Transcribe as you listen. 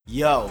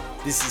Yo,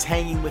 this is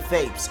Hanging With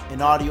Apes,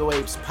 an Audio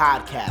Apes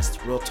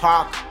podcast. Real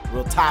talk,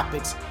 real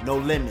topics, no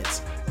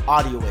limits.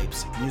 Audio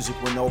Apes, music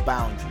with no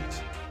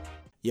boundaries.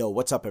 Yo,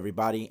 what's up,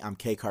 everybody? I'm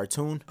K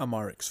Cartoon. I'm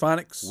Rx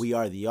Phonics. We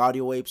are the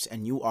Audio Apes,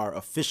 and you are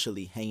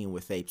officially Hanging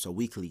With Apes, a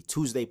weekly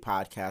Tuesday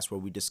podcast where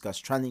we discuss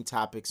trending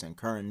topics and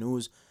current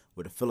news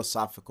with a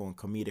philosophical and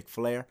comedic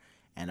flair,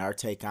 and our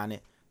take on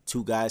it,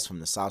 two guys from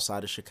the south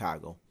side of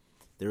Chicago.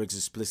 There is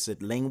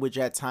explicit language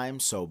at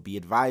times, so be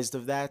advised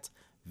of that.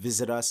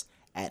 Visit us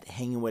at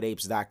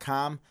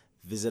hangingwithapes.com.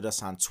 Visit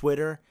us on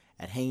Twitter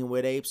at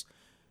hangingwithapes.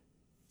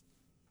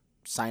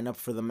 Sign up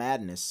for the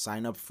madness.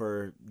 Sign up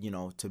for,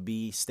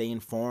 to stay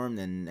informed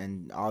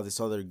and all this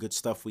other good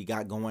stuff we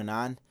got going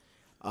on.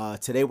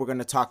 Today we're going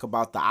to talk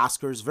about the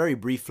Oscars very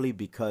briefly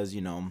because,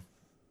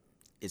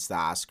 it's the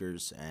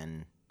Oscars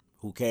and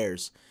who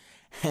cares?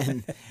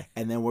 And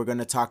then we're going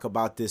to talk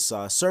about this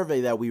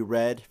survey that we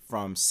read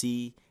from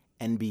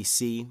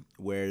CNBC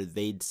where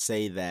they'd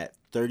say that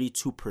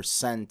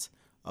 32%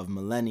 of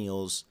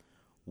millennials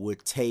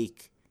would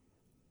take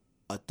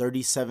a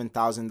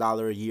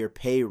 $37,000 a year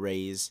pay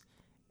raise,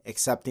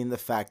 accepting the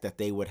fact that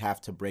they would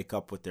have to break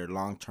up with their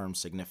long-term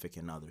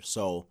significant other.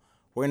 So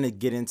we're going to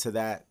get into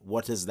that.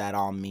 What does that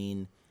all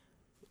mean?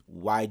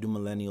 Why do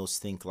millennials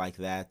think like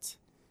that?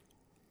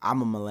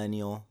 I'm a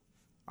millennial.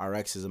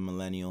 Rx is a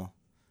millennial.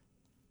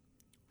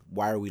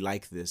 Why are we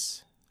like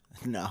this?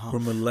 No. We're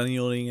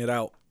millennialing it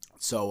out.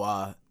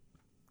 So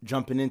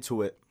jumping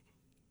into it,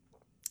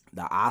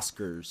 the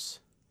Oscars.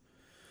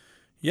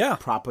 Yeah.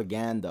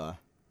 Propaganda.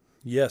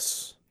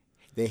 Yes.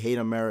 They hate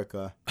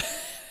America.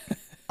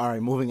 All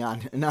right, moving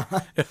on. No.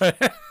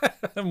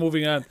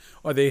 Moving on.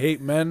 Or they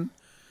hate men.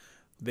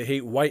 They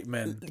hate white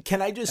men.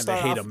 Can I just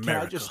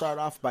start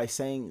off by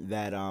saying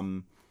that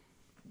I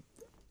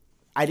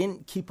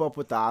didn't keep up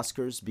with the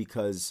Oscars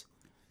because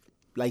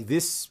like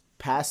this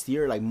past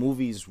year, like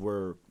movies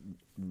were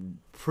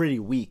pretty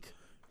weak.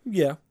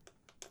 Yeah.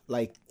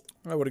 Like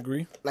I would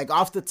agree. Like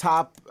off the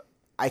top,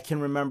 I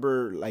can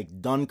remember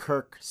like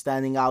Dunkirk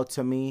standing out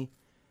to me.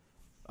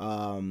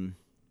 The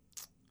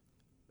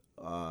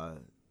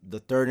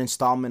third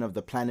installment of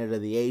the Planet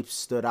of the Apes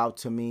stood out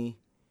to me.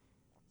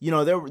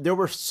 There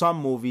were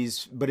some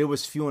movies, but it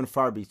was few and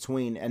far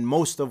between, and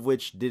most of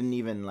which didn't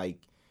even like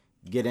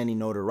get any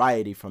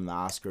notoriety from the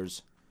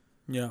Oscars.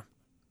 Yeah.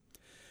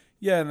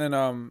 Yeah, and then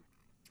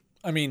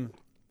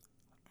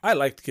I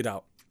liked Get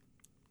Out.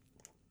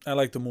 I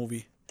liked the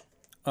movie.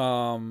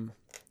 For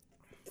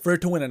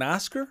it to win an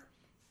Oscar,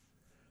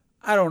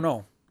 I don't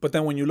know. But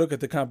then when you look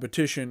at the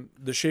competition,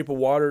 The Shape of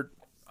Water,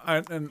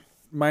 and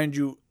mind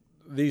you,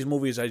 these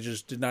movies I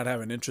just did not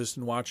have an interest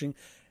in watching,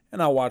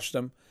 and I'll watch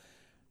them,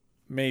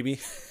 maybe,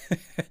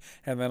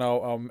 and then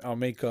I'll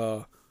make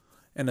an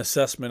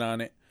assessment on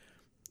it.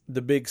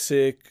 The Big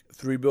Sick,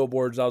 3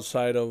 Billboards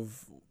Outside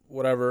of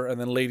whatever, and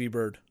then Lady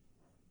Bird.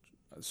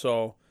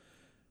 So,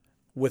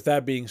 with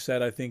that being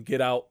said, I think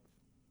Get Out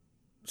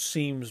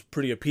seems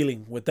pretty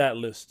appealing with that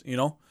list,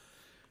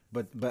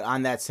 But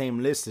on that same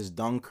list is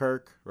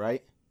Dunkirk,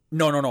 right?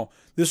 No.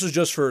 This was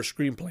just for a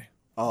screenplay.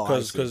 Oh,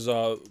 because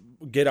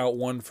Get Out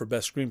won for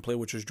best screenplay,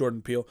 which is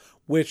Jordan Peele.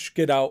 Which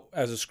Get Out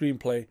as a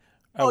screenplay.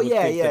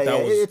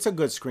 It's a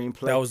good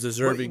screenplay. That was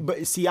deserving.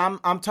 But see,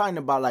 I'm talking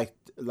about like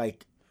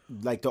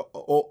the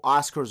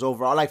Oscars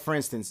overall. Like for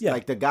instance,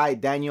 like the guy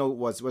Daniel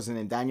wasn't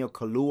it Daniel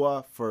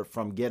Kaluuya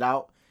from Get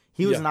Out.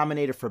 He was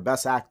nominated for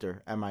Best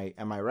Actor. Am I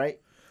right?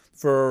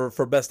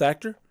 For Best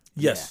Actor?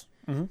 Yes.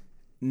 Yeah. Mm-hmm.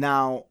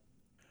 Now,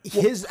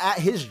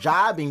 his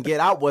job in Get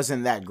Out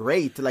wasn't that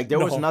great. Like there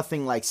was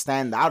nothing like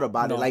stand out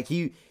about it. Like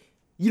he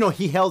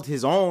held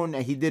his own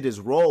and he did his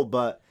role,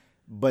 but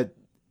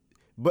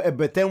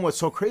then what's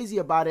so crazy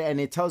about it, and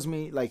it tells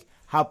me like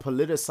how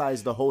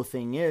politicized the whole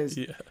thing is.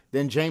 Yeah.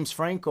 Then James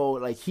Franco,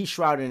 like he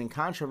shrouded in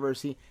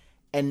controversy,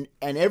 and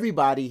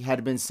everybody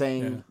had been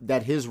saying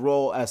that his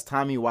role as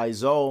Tommy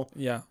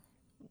Wiseau,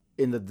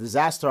 in The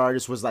Disaster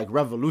Artist was like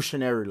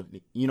revolutionary.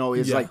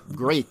 It's like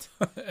great.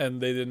 And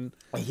they didn't.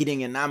 He didn't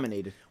get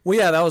nominated. Well,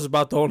 yeah, that was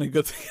about the only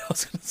good thing I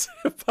was going to say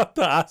about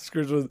the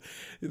Oscars was,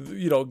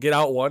 Get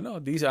Out won.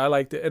 Oh, I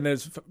liked it, and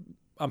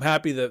I'm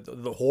happy that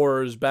the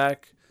horror is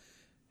back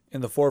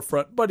in the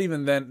forefront. But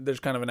even then,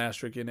 there's kind of an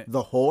asterisk in it.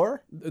 The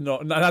horror? No,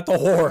 not the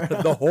horror.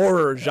 The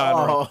horror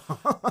genre.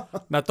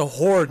 Oh. Not the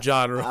horror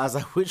genre. I was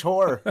like, which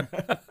horror?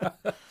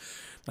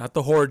 Not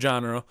the horror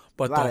genre,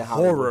 but the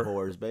horror.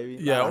 Horrors, baby.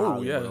 Yeah,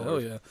 hell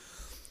yeah.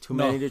 Too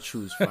many to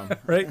choose from.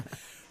 Right?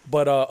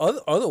 But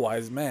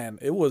otherwise, man,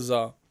 it was...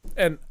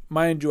 and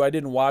mind you, I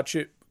didn't watch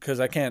it because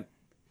I can't...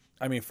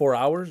 4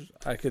 hours,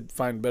 I could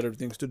find better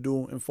things to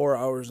do in 4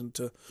 hours than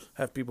to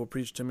have people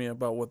preach to me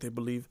about what they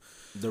believe.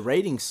 The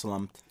ratings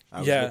slumped.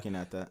 I was looking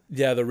at that.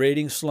 Yeah, the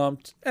ratings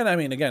slumped. And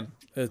again,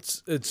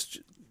 it's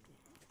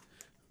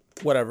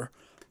whatever.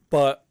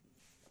 But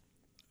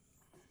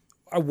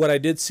what I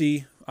did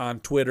see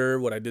on Twitter,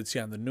 what I did see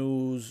on the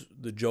news,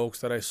 the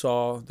jokes that I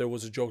saw, there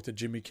was a joke that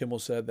Jimmy Kimmel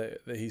said that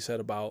he said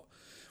about,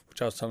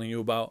 which I was telling you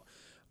about.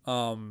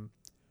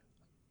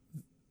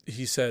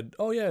 He said,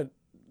 "Oh yeah,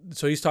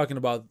 so he's talking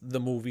about the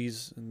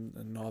movies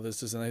and all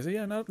this, and I say,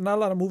 yeah, not a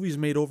lot of movies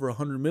made over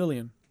 100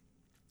 million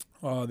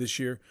this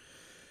year,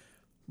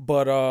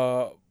 but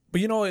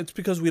you know, it's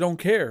because we don't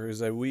care. Is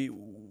that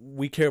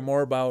we care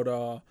more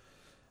about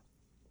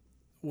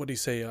what do you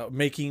say,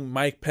 making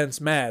Mike Pence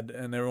mad,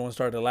 and everyone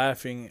started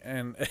laughing,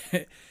 and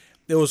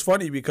it was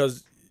funny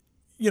because,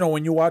 you know,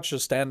 when you watch a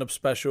stand-up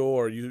special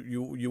or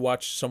you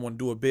watch someone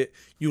do a bit,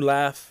 you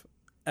laugh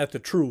at the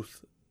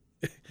truth.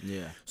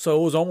 Yeah. So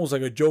it was almost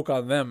like a joke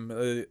on them.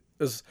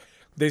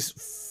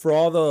 For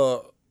all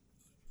the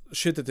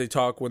shit that they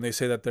talk when they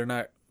say that they're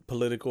not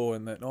political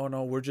and that, oh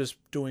no, we're just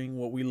doing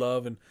what we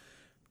love, and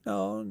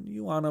no,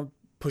 you want to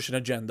push an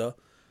agenda.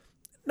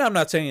 No, I'm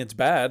not saying it's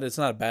bad. It's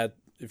not bad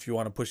if you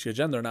want to push the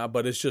agenda or not,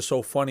 but it's just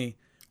so funny.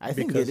 I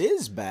think it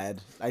is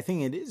bad. I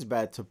think it is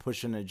bad to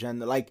push an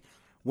agenda. Like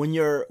when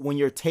you're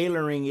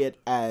tailoring it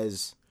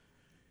as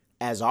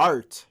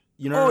art.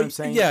 You know what I'm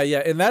saying? Yeah.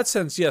 In that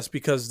sense, yes,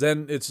 because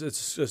then it's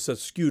a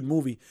skewed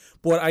movie.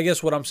 But I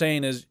guess what I'm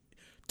saying is,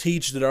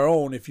 teach their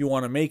own. If you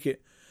want to make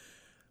it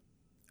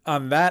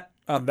on that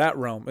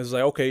realm, it's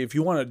like, okay, if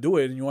you want to do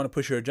it and you want to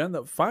push your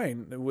agenda,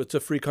 fine. It's a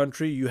free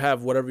country. You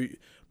have whatever.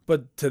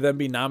 But to then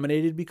be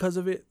nominated because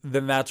of it,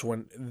 then that's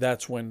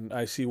when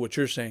I see what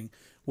you're saying,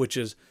 which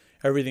is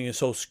everything is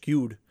so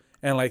skewed.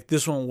 And like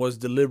this one was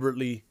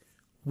deliberately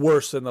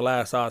worse than the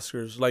last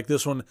Oscars. Like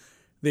this one,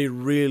 they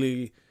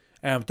really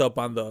amped up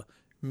on the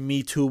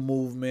Me Too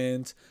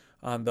movement,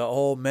 on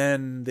the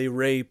men they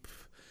rape,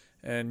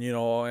 and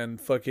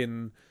and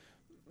fucking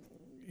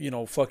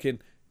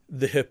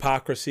the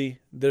hypocrisy.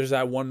 There's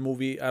that one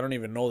movie, I don't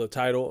even know the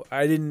title.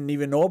 I didn't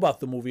even know about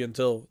the movie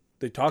until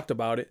they talked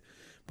about it,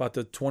 about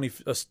the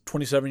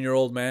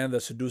 27-year-old man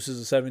that seduces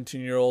a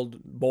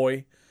 17-year-old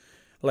boy.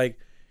 Like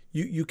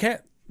you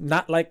can't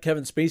not like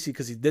Kevin Spacey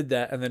because he did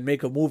that and then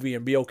make a movie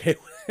and be okay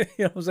with it.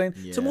 You know what I'm saying?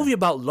 Yeah. It's a movie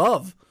about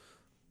love.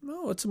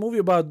 No, it's a movie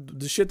about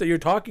the shit that you're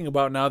talking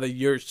about now that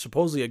you're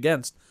supposedly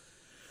against.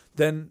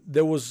 Then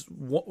there was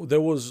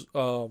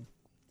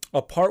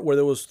a part where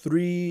there was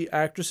 3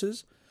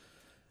 actresses,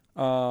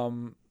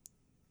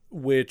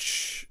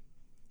 which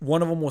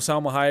one of them was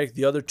Salma Hayek.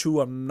 The other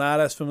 2 I'm not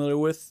as familiar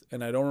with,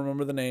 and I don't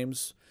remember the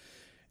names.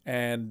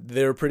 And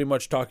they're pretty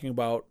much talking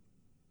about,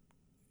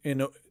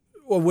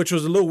 which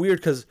was a little weird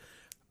because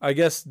I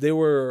guess they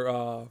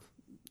were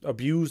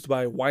abused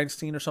by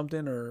Weinstein or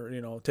something,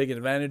 or taken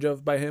advantage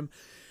of by him.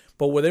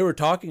 But what they were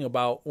talking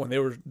about when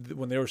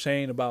they were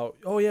saying about,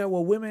 oh yeah,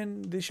 well,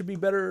 women, they should be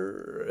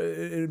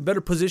better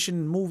positioned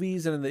in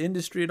movies and in the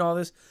industry and all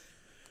this.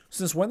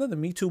 Since when did the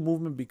Me Too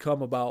movement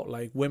become about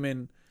like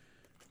women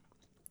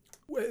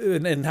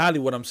in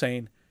Hollywood? I'm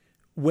saying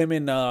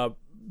women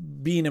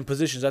being in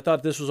positions. I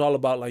thought this was all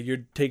about like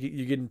you're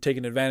getting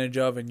taken advantage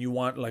of, and you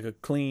want like a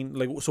clean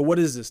like. So what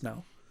is this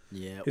now?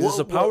 Yeah, is this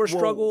a power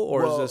struggle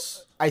or is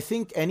this? I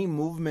think any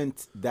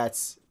movement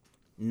that's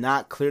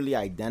not clearly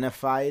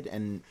identified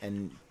and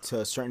to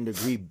a certain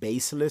degree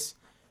baseless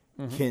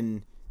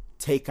can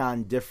take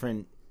on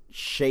different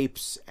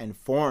shapes and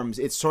forms.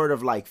 It's sort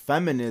of like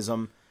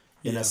feminism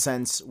in a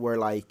sense where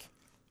like,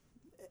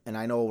 and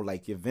I know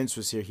like if Vince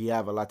was here, he'd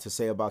have a lot to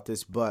say about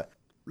this, but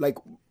like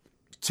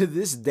to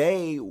this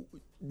day,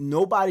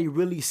 nobody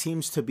really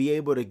seems to be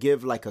able to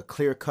give like a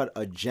clear-cut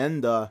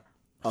agenda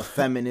of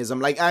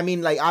feminism. Like, I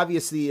mean, like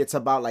obviously it's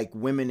about like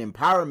women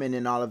empowerment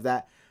and all of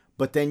that.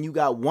 But then you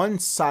got one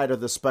side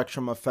of the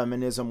spectrum of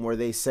feminism where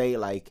they say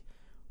like,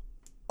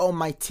 oh,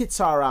 my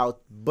tits are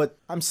out, but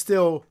I'm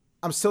still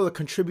a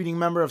contributing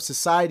member of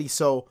society,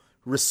 so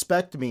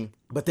respect me.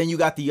 But then you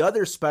got the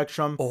other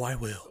spectrum. Oh, I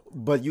will.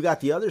 But you got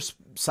the other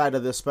side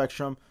of the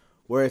spectrum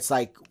where it's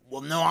like,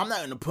 well, no, I'm not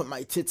going to put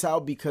my tits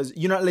out because,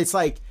 it's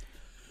like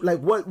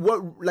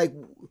what, like,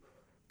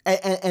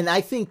 and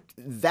I think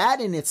that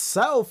in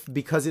itself,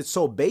 because it's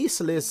so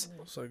baseless,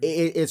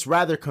 it's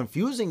rather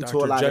confusing Dr. to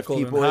a lot Jekyll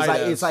of people.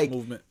 It's like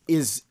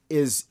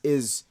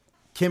is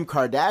Kim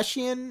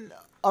Kardashian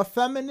a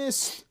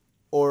feminist,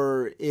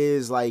 or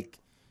is like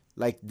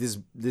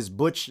this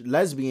butch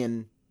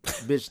lesbian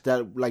bitch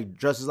that like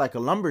dresses like a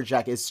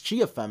lumberjack? Is she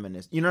a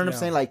feminist? You know what I'm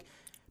saying? Like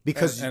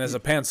because and as a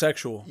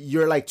pansexual,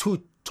 you're like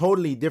 2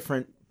 totally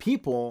different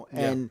people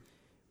and.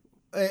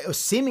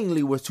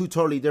 Seemingly with 2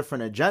 totally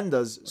different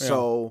agendas. Yeah.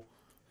 So,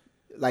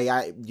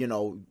 like,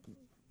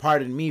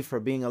 pardon me for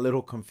being a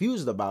little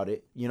confused about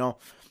it,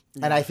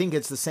 And I think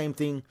it's the same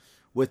thing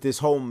with this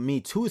whole Me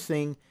Too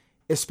thing,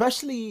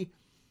 especially,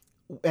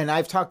 and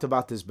I've talked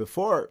about this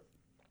before,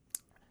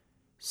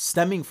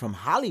 stemming from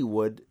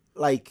Hollywood.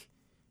 Like,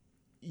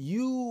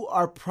 you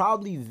are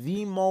probably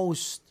the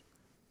most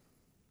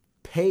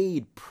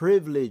paid,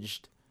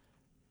 privileged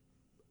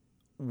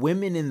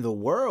women in the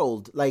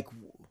world. Like,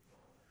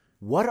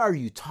 what are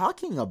you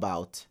talking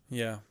about?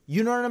 Yeah.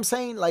 You know what I'm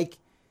saying? Like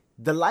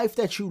the life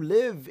that you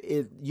live,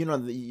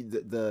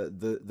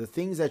 the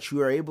things that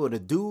you are able to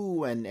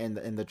do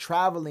and the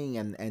traveling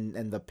and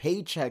the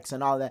paychecks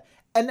and all that.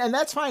 And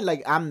that's fine.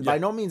 Like by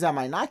no means am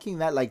I knocking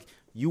that. Like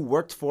you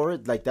worked for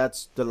it. Like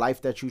that's the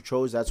life that you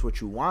chose. That's what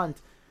you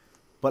want.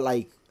 But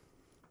like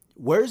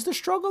where's the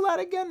struggle at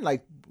again?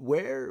 Like,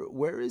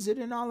 where is it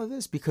in all of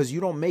this? Because you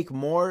don't make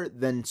more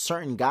than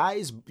certain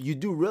guys. You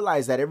do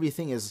realize that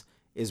everything is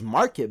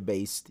market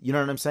based. You know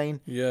what I'm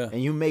saying? Yeah.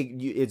 And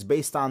it's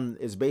based on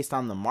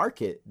the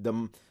market.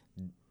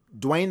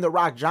 Dwayne The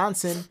Rock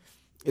Johnson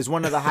is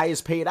one of the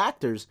highest paid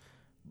actors,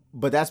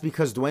 but that's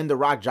because Dwayne The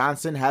Rock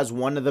Johnson has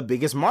one of the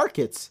biggest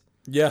markets.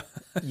 Yeah.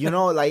 You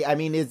know, like, I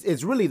mean,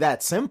 it's really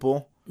that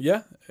simple.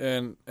 Yeah,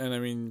 and I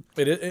mean,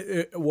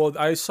 well,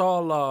 I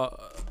saw.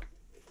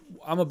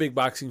 I'm a big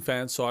boxing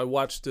fan, so I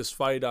watched this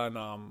fight on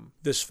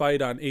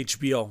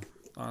HBO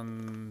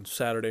on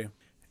Saturday,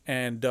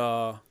 and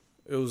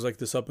it was like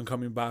this up and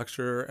coming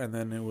boxer, and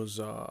then it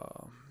was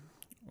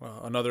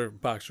another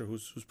boxer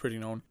who's pretty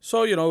known.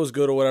 So it was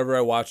good or whatever.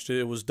 I watched it.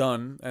 It was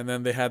done, and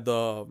then they had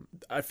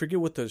I forget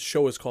what the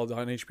show is called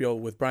on HBO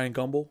with Brian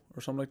Gumbel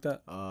or something like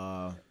that.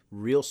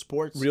 Real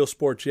Sports. Real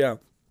Sports, yeah.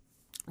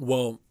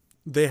 Well,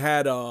 they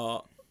had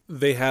a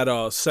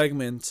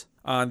segment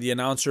on the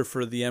announcer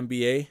for the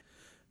NBA,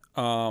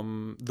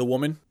 the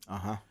woman.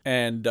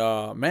 And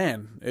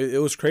man, it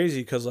was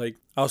crazy because like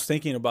I was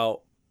thinking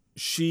about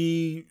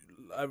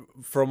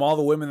from all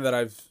the women that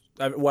I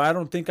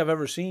don't think I've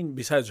ever seen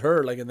besides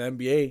her, like in the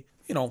NBA,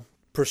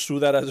 pursue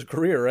that as a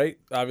career, right?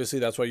 Obviously,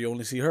 that's why you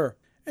only see her.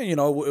 And it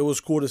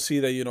was cool to see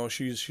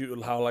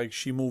that how like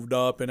she moved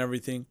up and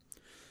everything.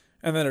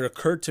 And then it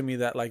occurred to me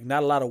that like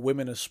not a lot of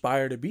women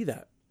aspire to be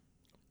that.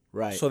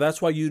 Right. So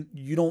that's why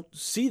you don't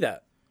see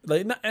that.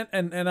 Like,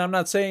 and I'm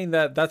not saying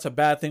that that's a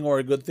bad thing or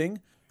a good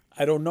thing.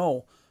 I don't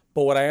know.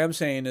 But what I am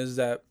saying is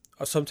that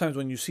sometimes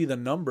when you see the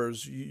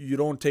numbers, you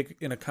don't take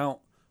in account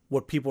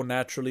what people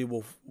naturally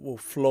will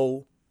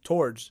flow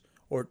towards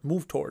or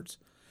move towards.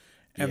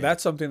 And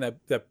that's something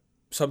that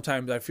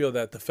sometimes I feel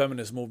that the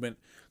feminist movement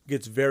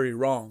gets very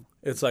wrong.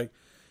 It's like,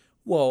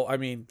 well, I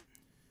mean,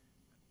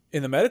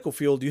 in the medical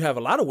field, you have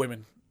a lot of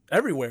women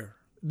everywhere.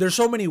 There's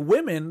so many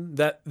women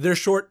that they're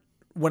short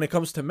when it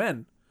comes to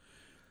men.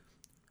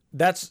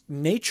 That's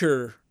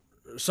nature,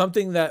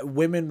 something that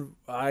women,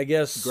 I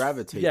guess,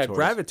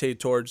 gravitate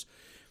towards.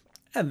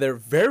 And they're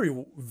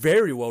very,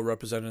 very well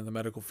represented in the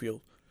medical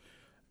field.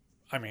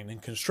 I mean, in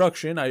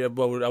construction, I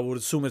would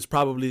assume it's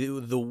probably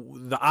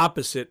the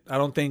opposite. I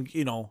don't think,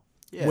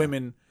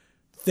 women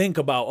think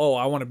about,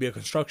 I want to be a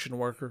construction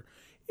worker.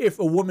 If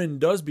a woman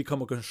does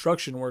become a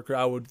construction worker,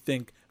 I would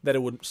think that it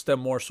would stem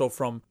more so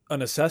from a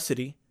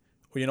necessity,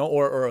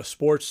 or a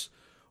sports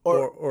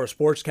or a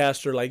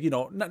sportscaster, like,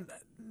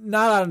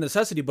 not out of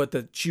necessity, but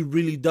that she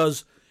really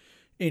does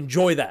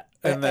enjoy that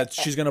and that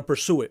she's going to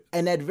pursue it.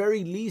 And at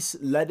very least,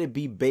 let it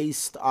be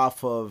based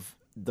off of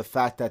the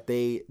fact that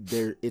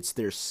it's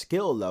their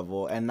skill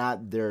level and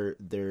not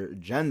their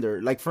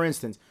gender. Like, for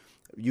instance,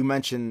 you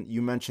mentioned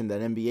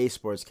that NBA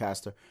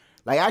sportscaster.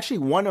 Like, actually,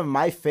 one of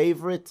my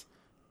favorite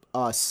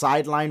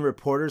sideline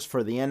reporters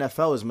for the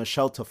NFL is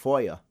Michelle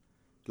Tafoya.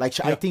 Like,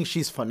 I think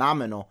she's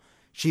phenomenal.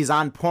 She's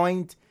on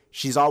point.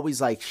 She always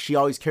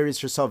carries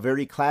herself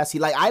very classy.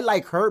 Like, I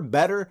like her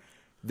better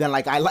than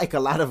like I like a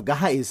lot of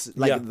guys,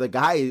 like the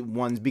guy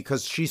ones,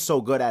 because she's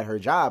so good at her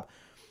job.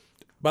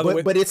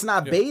 But it's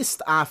not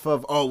based off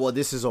of,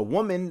 this is a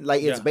woman.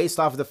 Like, it's based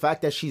off of the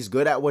fact that she's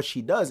good at what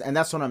she does, and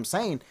that's what I'm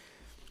saying.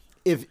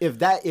 If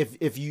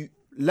you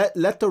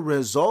let the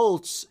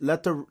results and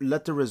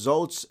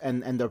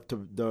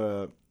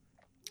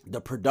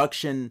the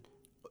production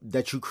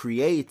that you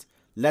create,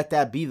 let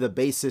that be the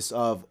basis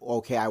of,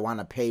 okay, I want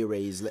a pay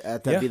raise.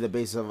 Let that be the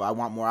basis of, I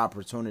want more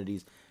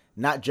opportunities,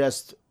 not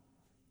just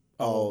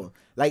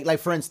like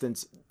for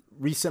instance,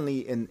 recently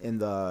in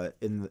the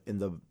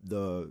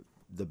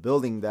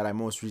building that I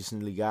most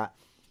recently got,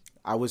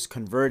 I was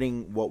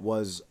converting what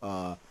was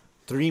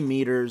 3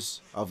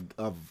 meters of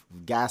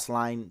gas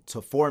line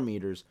to 4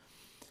 meters.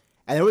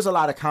 And there was a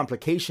lot of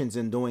complications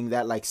in doing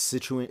that, like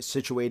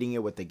situating it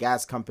with the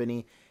gas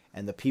company,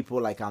 and the people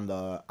like on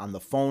the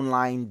phone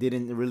line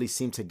didn't really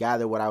seem to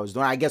gather what I was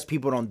doing. I guess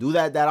people don't do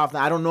that often.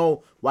 I don't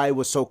know why it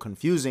was so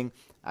confusing.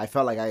 I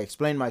felt like I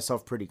explained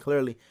myself pretty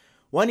clearly.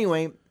 Well,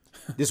 anyway,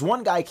 this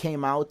one guy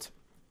came out,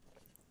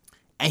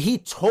 and he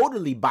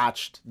totally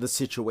botched the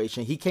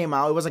situation. He came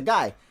out. It was a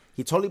guy.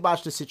 He totally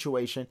botched the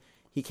situation.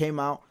 He came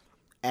out,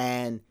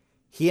 and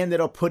he ended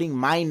up putting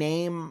my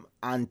name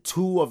on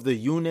 2 of the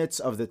units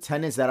of the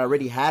tenants that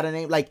already had a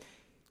name. Like,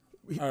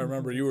 I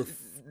remember you were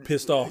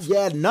pissed off.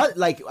 Yeah,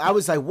 I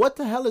was like, what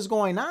the hell is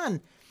going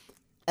on?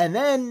 And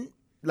then,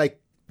 like,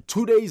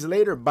 2 days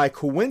later, by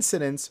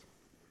coincidence,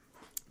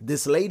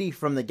 this lady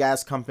from the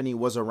gas company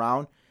was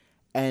around,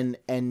 and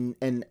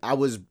I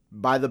was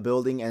by the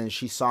building, and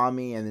she saw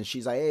me, and then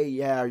she's like, hey,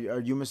 yeah, are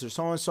you Mr.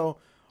 So-and-so?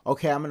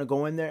 Okay, I'm going to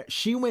go in there.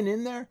 She went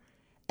in there,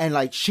 and,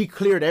 like, she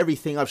cleared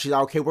everything up. She's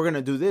like, okay, we're going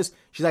to do this.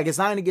 She's like, it's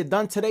not going to get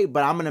done today,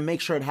 but I'm going to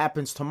make sure it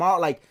happens tomorrow.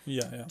 Like,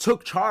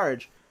 took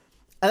charge.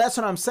 And that's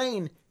what I'm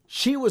saying.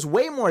 She was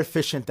way more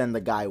efficient than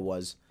the guy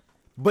was.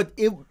 But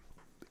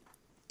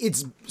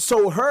it's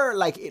so her,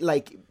 like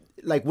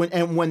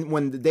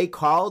when they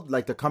called,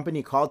 like the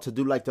company called to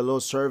do like the little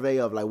survey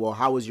of like, well,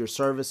 how was your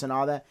service and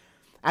all that?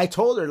 I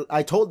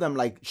told them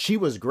like she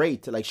was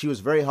great. Like she was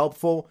very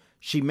helpful.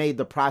 She made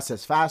the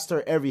process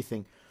faster,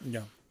 everything.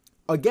 Yeah.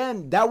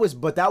 Again, that was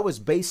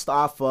based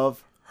off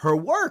of her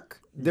work.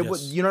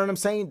 You know what I'm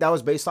saying? That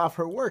was based off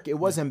her work. It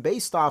wasn't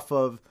based off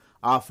of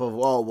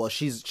oh well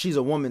she's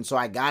a woman, so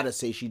I gotta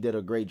say she did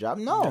a great job.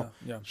 No,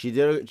 she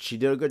did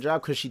a good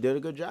job because she did a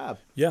good job.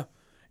 Yeah,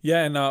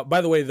 yeah. And by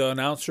the way, the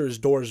announcer is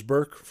Doris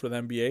Burke for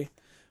the NBA.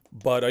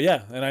 But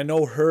yeah, and I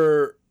know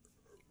her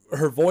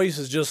voice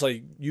is just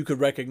like you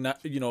could recognize.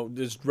 You know,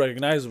 it's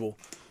recognizable.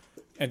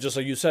 And just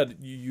like you said,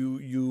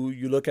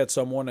 you look at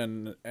someone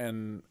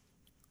and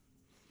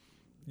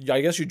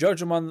I guess you judge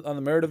them on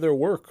the merit of their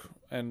work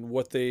and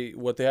what they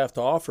have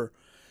to offer.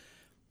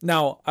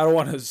 Now, I don't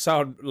want to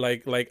sound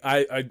like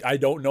I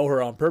don't know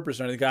her on purpose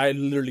or anything. I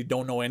literally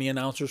don't know any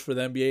announcers for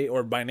the NBA,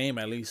 or by name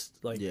at least.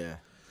 Like, yeah,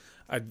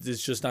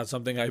 it's just not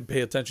something I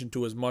pay attention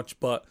to as much.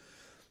 But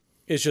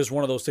it's just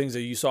one of those things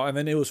that you saw. And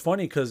then it was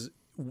funny because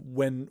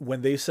when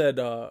they said,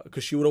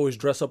 because she would always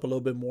dress up a little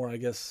bit more, I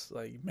guess,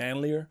 like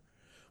manlier.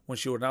 When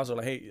she would announce,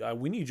 like, hey,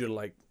 we need you to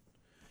like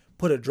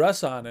put a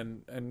dress on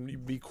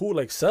and be cool,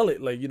 like sell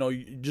it, like, you know,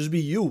 just be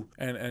you.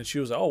 And she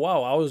was like, oh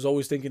wow, I was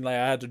always thinking like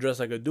I had to dress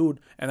like a dude,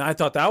 and I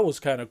thought that was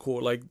kind of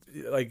cool. Like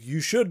you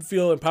should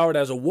feel empowered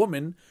as a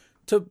woman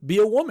to be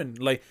a woman.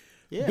 Like,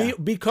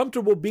 be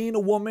comfortable being a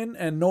woman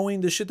and knowing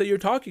the shit that you're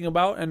talking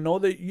about, and know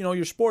that, you know,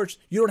 your sports.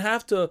 You don't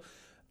have to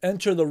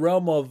enter the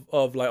realm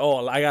of like,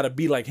 oh, I gotta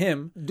be like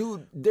him,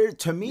 dude.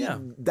 To me,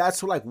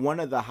 that's like one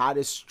of the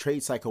hottest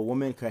traits like a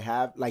woman could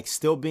have, like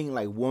still being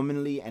like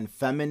womanly and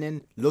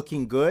feminine,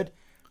 looking good,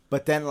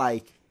 but then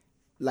like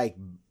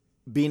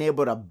being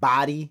able to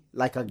body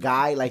like a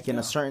guy, like in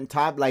a certain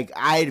type. Like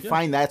I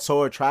find that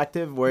so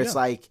attractive, where it's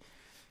like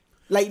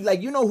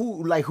you know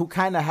who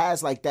kind of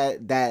has like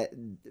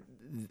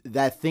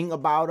that thing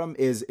about him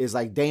is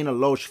like Dana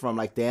Loesch from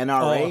like the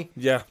NRA.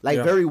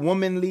 Very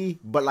womanly,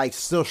 but like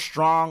still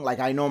strong. Like,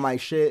 I know my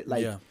shit.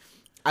 Like,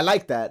 I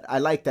like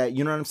that.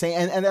 You know what I'm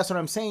saying? And that's what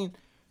I'm saying.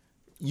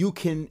 You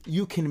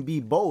can be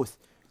both.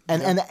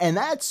 And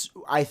that's,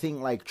 I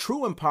think, like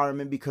true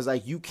empowerment, because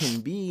like you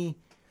can be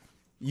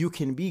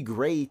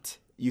great.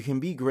 You can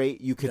be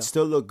great. You could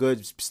still look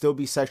good, still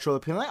be sexual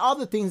appealing. Like all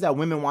the things that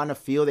women want to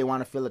feel. They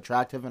want to feel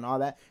attractive and all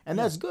that. And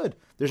that's good.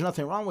 There's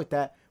nothing wrong with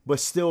that. But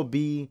still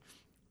be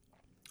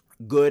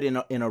good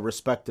in a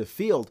respective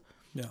field.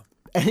 Yeah.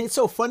 And it's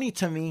so funny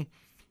to me,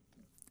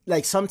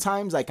 like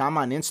sometimes like I'm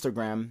on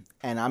Instagram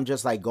and I'm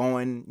just like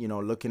going, you know,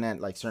 looking at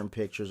like certain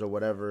pictures or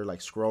whatever, like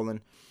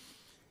scrolling.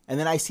 And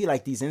then I see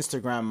like these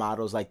Instagram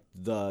models, like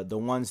the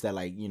ones that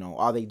like, you know,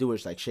 all they do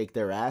is like shake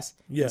their ass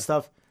and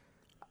stuff.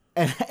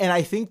 And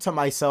I think to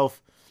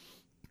myself,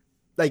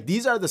 like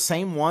these are the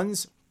same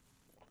ones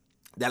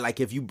that like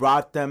if you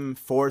brought them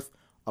forth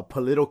a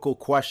political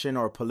question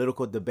or a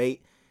political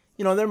debate,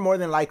 you know, they're more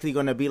than likely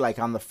going to be like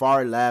on the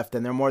far left,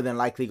 and they're more than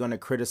likely going to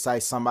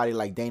criticize somebody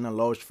like Dana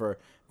Loesch for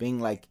being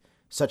like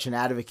such an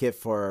advocate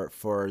for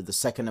the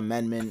Second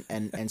Amendment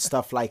and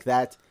stuff like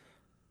that.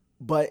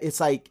 But it's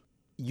like,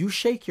 you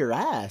shake your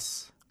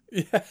ass.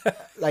 Yeah.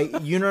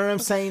 Like, you know what I'm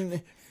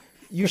saying?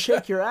 You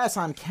shake your ass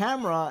on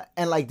camera,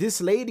 and like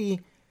this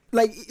lady,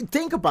 like,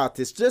 think about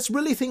this. Just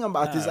really think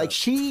about this. Like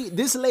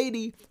this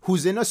lady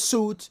who's in a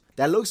suit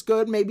that looks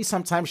good. Maybe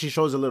sometimes she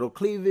shows a little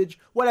cleavage,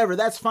 whatever.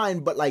 That's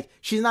fine. But like,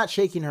 she's not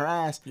shaking her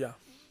ass. Yeah.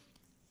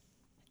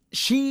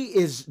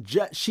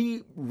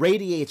 She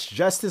radiates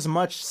just as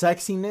much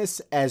sexiness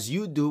as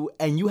you do,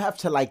 and you have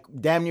to like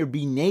damn near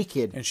be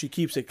naked. And she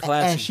keeps it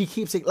classy. And she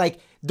keeps it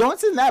like,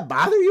 doesn't that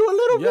bother you a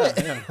little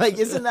bit? Yeah. Like,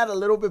 isn't that a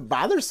little bit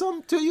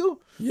bothersome to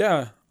you?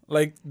 Yeah.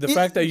 Like the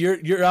fact that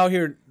you're out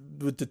here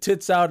with the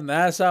tits out and the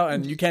ass out,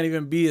 and you can't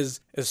even be as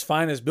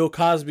fine as Bill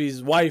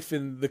Cosby's wife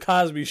in the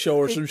Cosby Show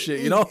or some shit,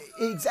 you know?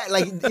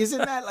 Exactly. Like, isn't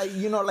that like,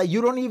 you know, like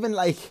you don't even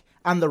like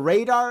on the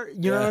radar,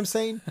 you know what I'm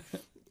saying?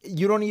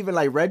 You don't even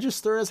like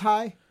register as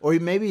high, or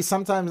maybe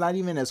sometimes not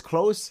even as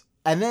close.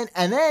 And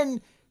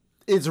then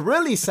it's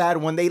really sad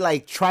when they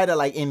like try to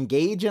like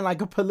engage in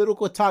like a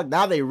political talk.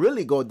 Now they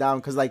really go down,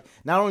 because like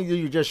not only do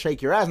you just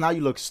shake your ass, now you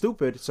look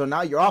stupid. So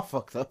now you're all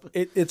fucked up.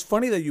 It's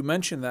funny that you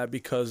mentioned that,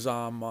 because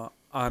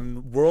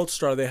on World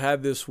Star they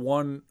had this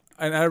one,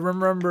 and I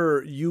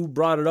remember you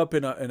brought it up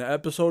in an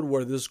episode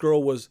where this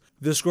girl was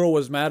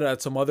mad at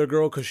some other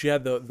girl because she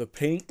had the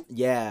paint.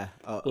 Yeah,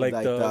 like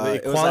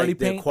the equality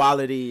paint. The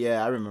equality,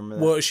 yeah, I remember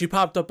that. Well, she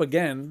popped up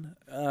again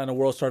on a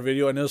World Star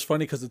video, and it was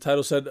funny because the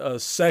title said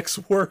 "sex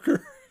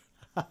worker."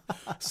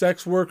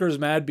 Sex workers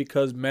mad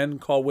because men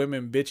call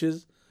women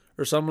bitches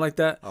or something like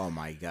that. Oh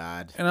my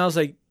God. And I was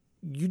like,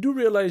 you do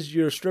realize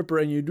you're a stripper,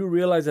 and you do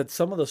realize that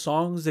some of the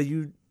songs that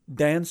you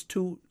dance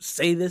to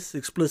say this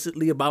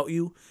explicitly about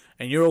you,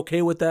 and you're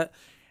okay with that,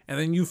 and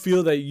then you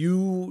feel that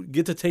you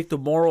get to take the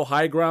moral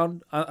high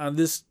ground on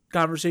this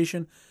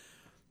conversation.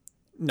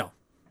 No,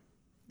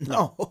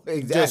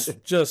 exactly.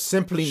 Just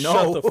simply no.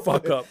 Shut the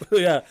fuck up.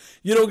 Yeah,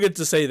 you don't get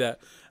to say that.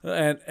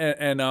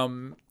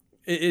 And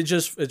it's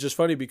just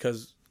funny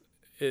because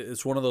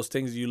it's one of those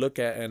things you look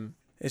at and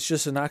it's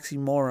just an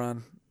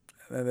oxymoron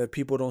that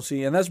people don't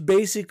see. And that's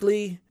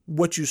basically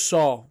what you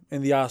saw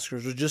in the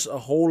Oscars, was just a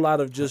whole lot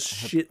of just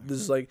shit.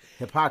 This is like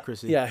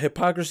hypocrisy. Yeah,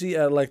 hypocrisy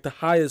at like the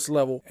highest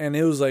level. And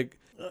it was like,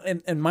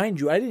 and mind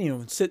you, I didn't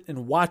even sit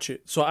and watch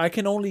it. So I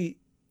can only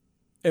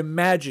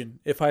imagine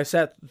if I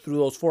sat through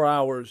those 4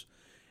 hours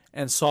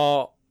and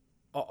saw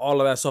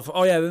all of that stuff.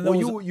 Oh yeah, then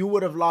you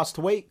would have lost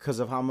weight because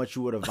of how much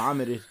you would have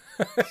vomited.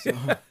 So,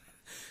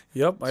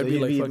 yep, I'd be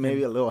like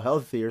maybe a little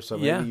healthier. So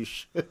maybe you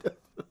should.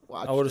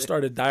 I would have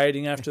started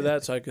dieting after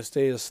that so I could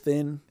stay as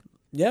thin.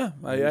 Yeah,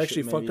 I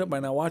actually fucked up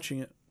by not watching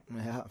it.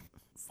 Yeah.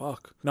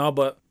 Fuck. No,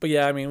 but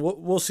yeah, I mean,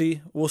 we'll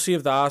see. We'll see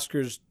if the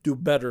Oscars do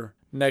better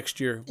next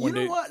year. You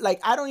know what? Like,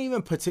 I don't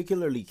even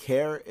particularly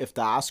care if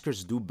the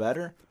Oscars do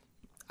better.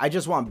 I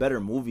just want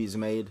better movies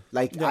made.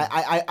 Like, yeah.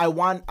 I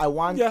want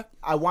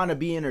to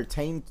be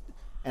entertained,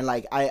 and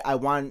like I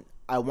want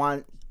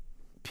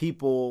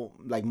people,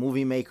 like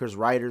movie makers,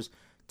 writers,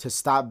 to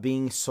stop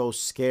being so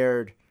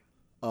scared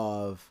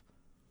of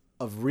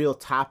real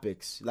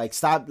topics. Like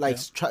stop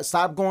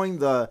going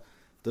the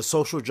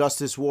social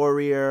justice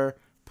warrior,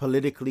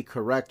 politically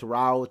correct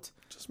route.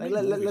 Like,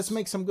 let's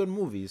make some good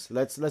movies.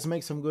 Let's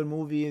make some good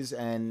movies,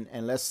 and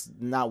let's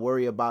not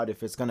worry about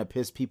if it's gonna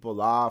piss people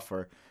off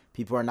or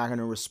people are not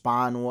gonna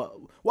respond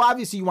well. Well,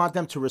 obviously you want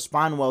them to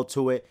respond well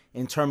to it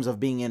in terms of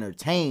being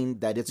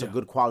entertained, that it's a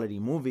good quality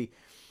movie,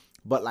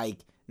 but like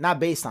not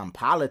based on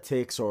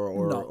politics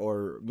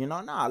or you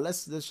know,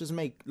 let's just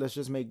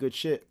make good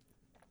shit.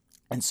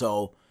 And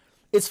so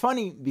it's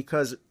funny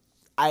because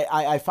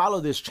I follow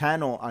this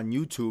channel on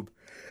YouTube,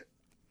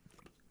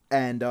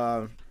 and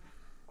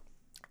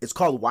it's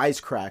called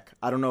Wisecrack.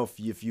 I don't know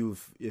if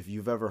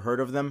you've ever heard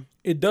of them.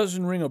 It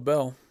doesn't ring a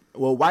bell.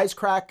 Well,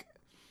 Wisecrack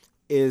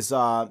is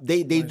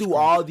they do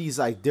all these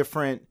like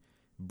different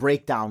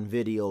breakdown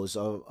videos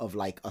of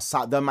like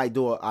they might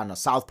do it on a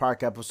South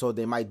Park episode.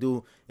 They might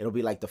do, it'll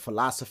be like the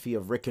philosophy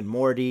of Rick and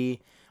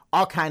Morty,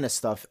 all kind of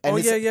stuff. And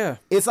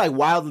it's like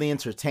wildly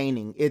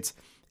entertaining. It's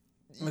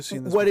I've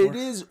seen this what before. it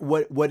is.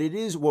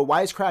 What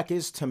Wisecrack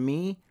is to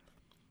me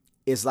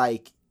is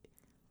like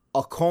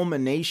a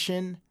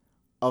culmination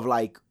of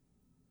like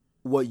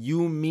what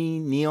you, me,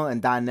 Neil,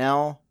 and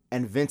Donnell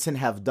and Vincent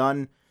have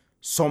done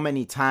so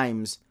many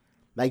times.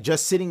 Like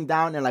just sitting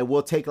down and like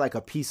we'll take like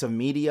a piece of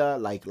media,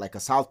 like a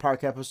South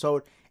Park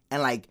episode,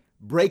 and like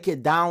break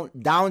it down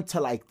to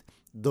like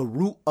the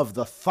root of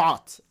the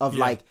thought of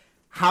like,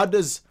 how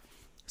does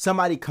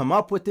somebody come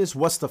up with this?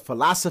 What's the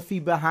philosophy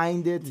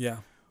behind it? Yeah.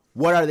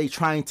 What are they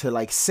trying to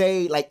like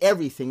say? Like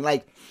everything.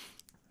 Like,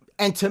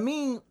 and to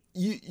me,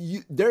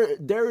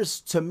 there's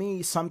to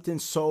me something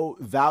so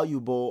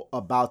valuable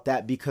about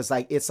that, because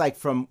like it's like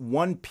from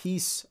one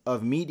piece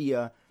of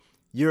media,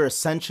 you're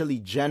essentially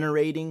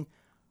generating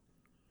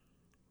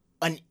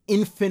an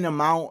infinite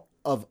amount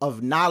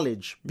of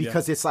knowledge,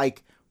 because it's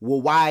like,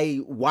 well,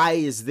 why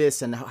is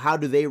this and how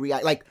do they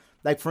react?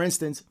 Like for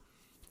instance,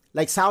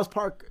 like South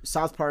Park,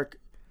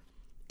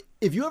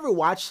 if you ever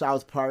watch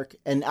South Park,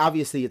 and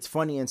obviously it's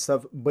funny and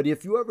stuff, but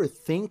if you ever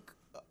think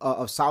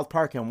of South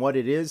Park and what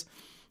it is,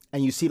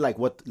 and you see like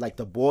what, like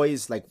the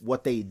boys, like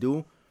what they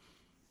do,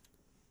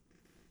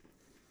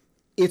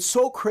 it's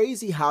so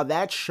crazy how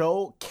that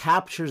show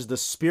captures the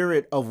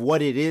spirit of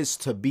what it is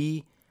to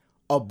be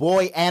a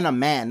boy and a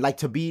man, like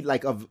to be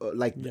like of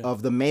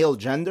the male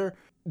gender,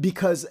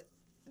 because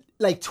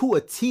like to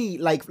a T,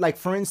 like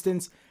for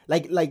instance,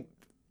 like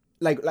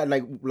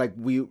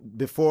we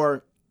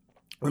before,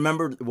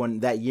 remember when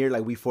that year,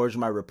 like we forged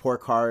my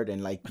report card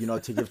and like, you know,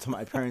 to give to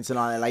my parents and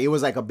all that, like it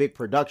was like a big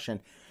production.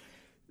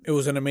 It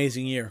was an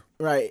amazing year.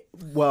 Right.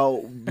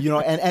 Well, you know,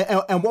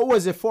 and what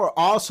was it for?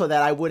 Also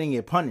that I wouldn't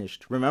get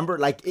punished. Remember?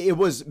 Like it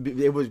was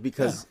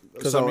because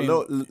so I mean,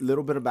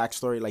 little bit of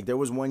backstory. Like there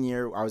was one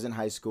year I was in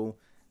high school.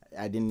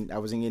 I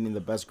wasn't getting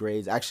the best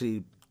grades.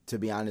 Actually, to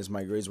be honest,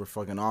 my grades were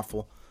fucking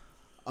awful.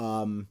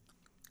 And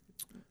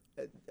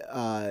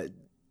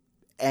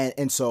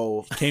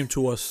so he came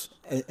to us.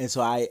 And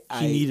so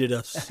he needed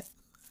us.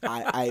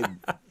 I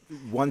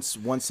one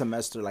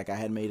semester, like I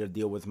had made a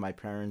deal with my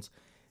parents,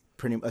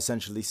 pretty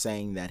essentially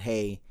saying that,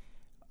 hey,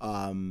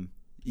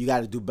 you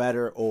got to do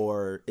better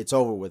or it's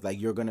over with. Like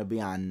you're gonna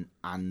be on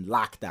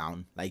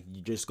lockdown. Like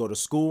you just go to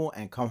school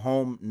and come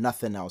home,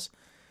 nothing else.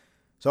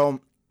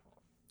 So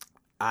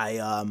I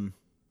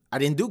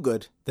didn't do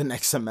good the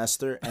next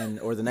semester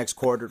or the next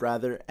quarter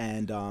rather,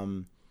 and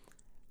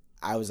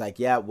I was like,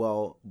 yeah,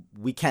 well,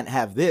 we can't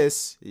have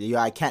this.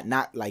 I can't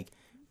not like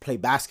play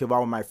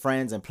basketball with my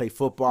friends and play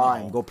football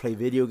and go play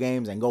video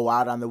games and go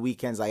out on the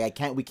weekends. Like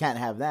we can't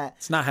have that.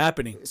 It's not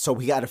happening. So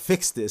we got to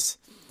fix this.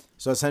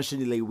 So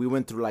essentially, like, we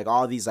went through like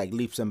all these like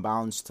leaps and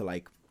bounds to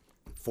like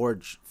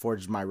forge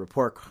my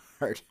report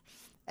card,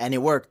 and it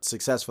worked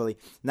successfully.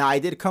 Now I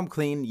did come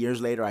clean. Years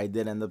later, I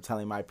did end up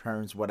telling my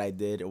parents what I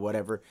did or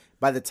whatever.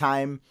 By the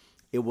time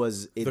it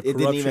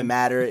didn't even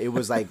matter. It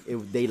was like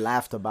they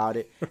laughed about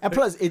it, and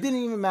plus it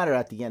didn't even matter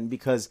at the end,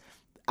 because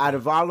out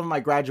of all of my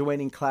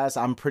graduating class,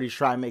 I'm pretty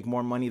sure I make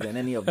more money than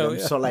any of them.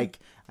 Yeah. So like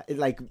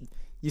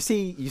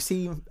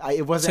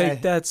it wasn't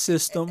Take that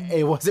system.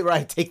 It wasn't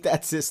right. Take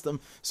that system.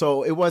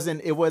 So it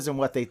wasn't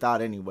what they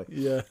thought anyway.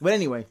 Yeah. But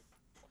anyway,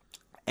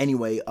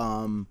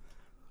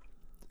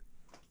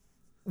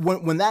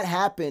 when that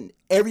happened,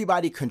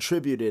 everybody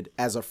contributed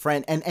as a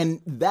friend,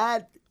 and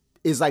that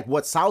is like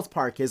what South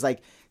Park is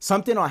like.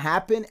 Something will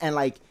happen, and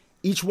like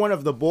each one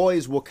of the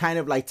boys will kind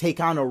of like take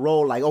on a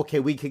role. Like,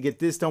 okay, we could get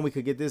this done. We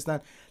could get this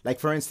done.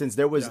 Like, for instance,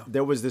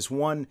 there's this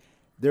one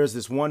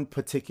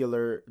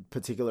particular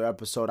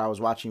episode I was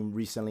watching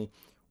recently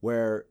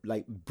where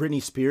like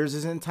Britney Spears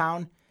is in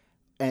town,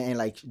 and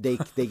like the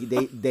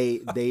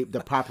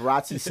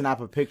paparazzi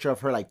snap a picture of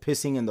her like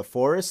pissing in the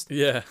forest.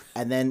 Yeah.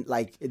 And then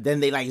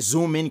they like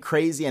zoom in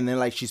crazy, and then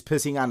like she's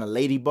pissing on a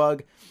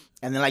ladybug.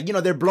 And then, like,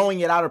 they're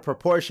blowing it out of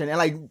proportion and,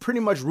 like, pretty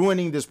much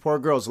ruining this poor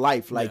girl's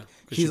life. Like,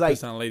 she's like,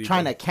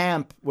 trying to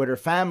camp with her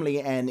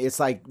family, and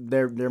it's like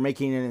they're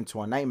making it into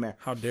a nightmare.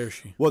 How dare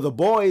she? Well, the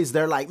boys,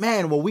 they're like,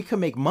 man, well, we could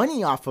make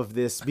money off of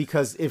this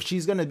because if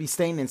she's going to be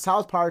staying in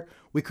South Park,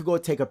 we could go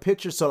take a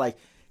picture. So, like,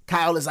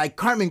 Kyle is like,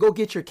 Cartman, go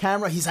get your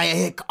camera. He's like,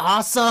 hey,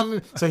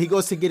 awesome. So he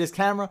goes to get his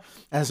camera.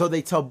 And so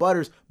they tell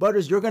Butters,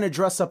 you're going to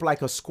dress up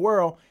like a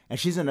squirrel and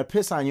she's going to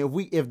piss on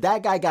you. If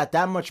that guy got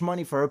that much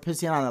money for her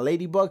pissing on a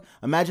ladybug,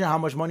 imagine how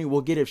much money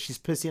we'll get if she's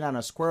pissing on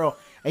a squirrel.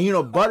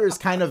 And, Butters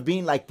kind of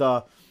being like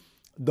the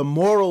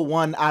moral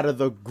one out of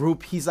the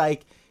group. He's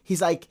like,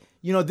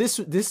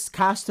 this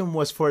costume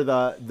was for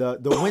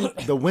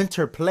the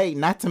winter play,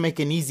 not to make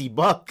an easy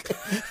buck.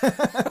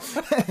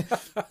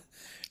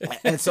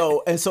 And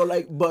so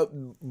like,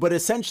 but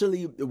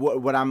essentially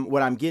what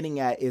I'm getting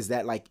at is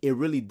that like it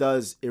really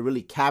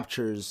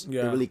captures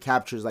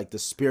like the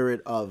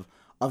spirit of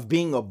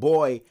being a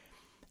boy,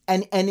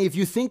 and if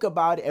you think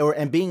about it,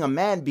 and being a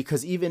man,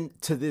 because even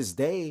to this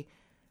day,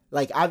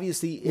 like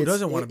obviously who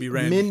doesn't want to be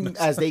Randy? Men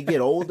as they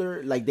get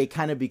older, like they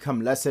kind of become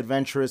less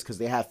adventurous because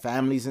they have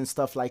families and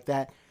stuff like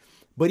that.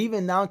 But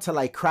even now to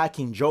like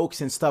cracking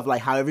jokes and stuff,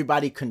 like how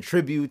everybody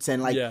contributes,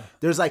 and like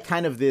there's like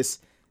kind of this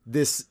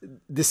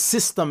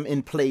system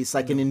in place,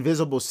 like an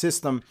invisible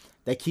system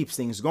that keeps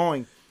things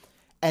going,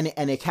 and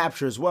it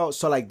captures well.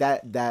 So like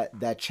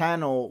that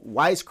channel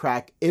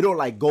Wisecrack, it'll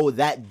like go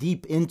that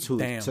deep into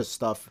to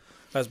stuff.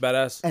 That's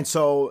badass. And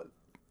so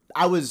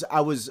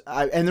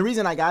and the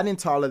reason I got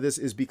into all of this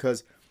is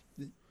because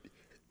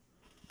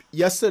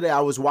yesterday I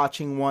was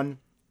watching one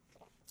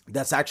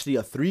that's actually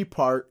a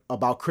 3-part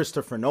about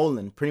Christopher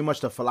Nolan, pretty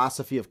much the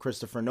philosophy of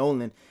Christopher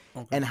Nolan,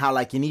 and how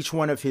like in each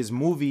one of his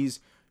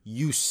movies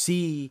you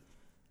see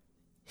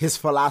his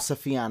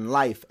philosophy on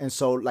life. And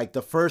so like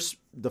the first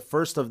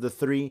of the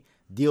 3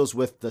 deals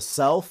with the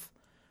self,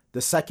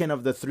 the second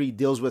of the 3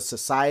 deals with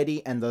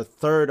society, and the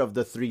third of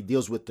the 3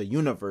 deals with the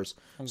universe.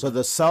 So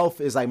the self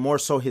is like more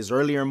so his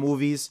earlier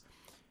movies,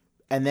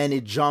 and then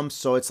it jumps,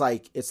 so it's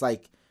like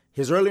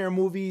his earlier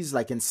movies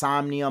like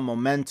Insomnia,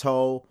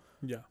 Memento,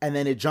 and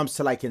then it jumps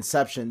to like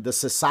Inception. The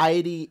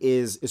society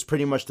is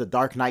pretty much the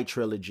Dark Knight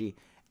trilogy.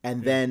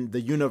 And then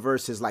the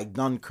universe is like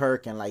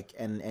Dunkirk and like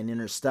and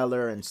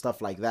Interstellar and stuff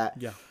like that.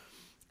 Yeah.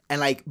 And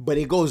like, but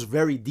it goes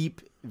very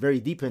deep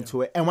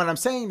into it. And what I'm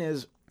saying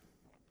is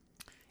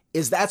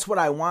that's what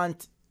I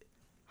want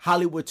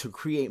Hollywood to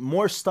create,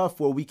 more stuff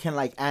where we can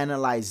like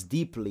analyze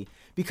deeply.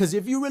 Because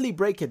if you really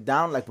break it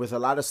down, like with a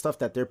lot of stuff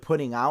that they're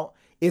putting out,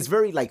 it's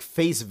very like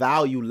face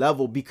value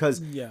level,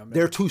 because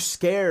they're too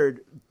scared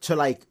to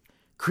like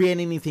create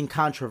anything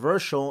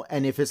controversial,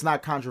 and if it's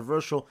not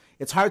controversial,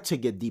 it's hard to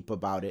get deep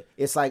about it.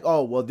 It's like,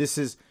 oh well,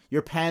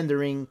 you're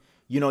pandering,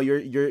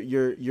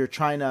 you're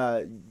trying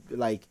to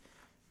like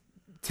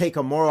take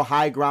a moral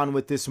high ground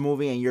with this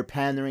movie, and you're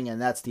pandering, and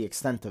that's the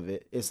extent of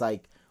it. It's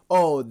like,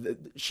 oh,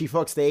 she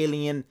fucks the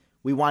alien,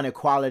 we want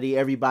equality,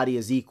 everybody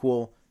is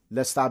equal,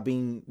 let's stop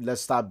being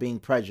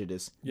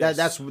prejudiced.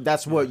 Yes.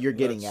 That's what you're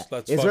getting at.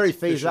 It's very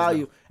face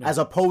value, as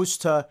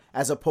opposed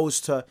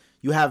to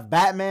you have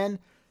Batman,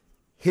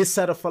 his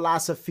set of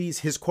philosophies,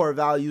 his core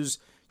values.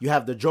 You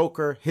have the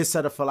Joker, his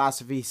set of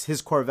philosophies,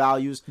 his core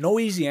values. No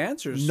easy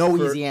answers.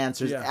 Easy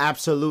answers. Yeah.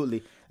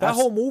 Absolutely. That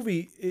whole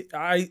movie,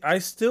 I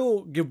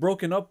still get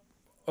broken up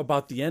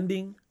about the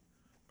ending.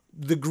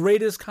 The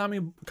greatest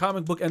comic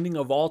book ending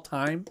of all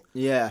time.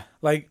 Yeah.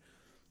 Like,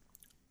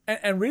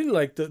 and really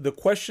like the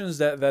questions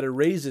that it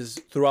raises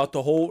throughout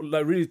the whole,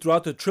 like really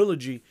throughout the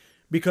trilogy.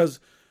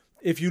 Because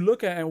if you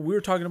look at, and we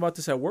were talking about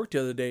this at work the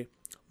other day,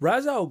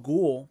 Ra's al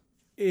Ghul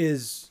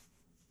is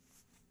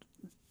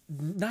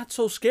not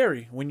so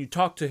scary when you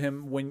talk to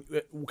him,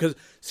 because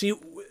see,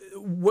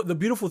 what the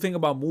beautiful thing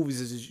about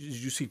movies is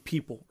you see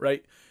people,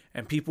 right?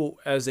 And people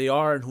as they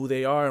are and who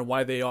they are and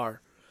why they are.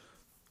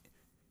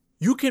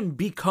 You can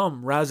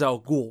become Ra's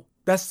al Ghul.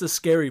 That's the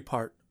scary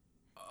part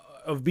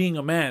of being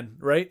a man,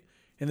 right?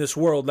 In this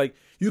world, like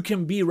you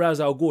can be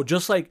Ra's al Ghul.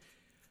 Just like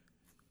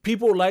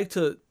people like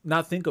to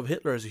not think of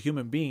Hitler as a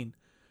human being.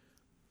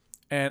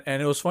 And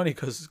it was funny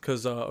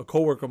because a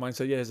coworker of mine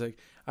said, he's like,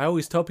 I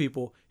always tell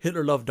people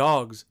Hitler loved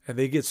dogs, and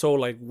they get so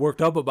like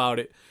worked up about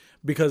it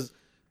because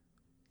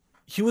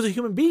he was a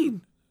human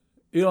being.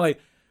 Like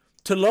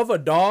to love a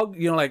dog,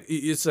 you know, like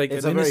it's like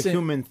it's an a very innocent,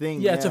 human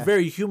thing. Yeah, it's a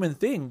very human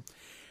thing.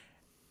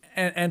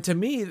 And to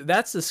me,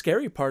 that's the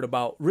scary part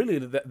about really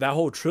that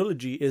whole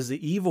trilogy is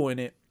the evil in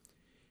it.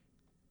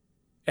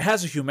 It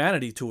has a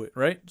humanity to it,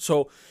 right?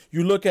 So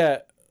you look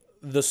at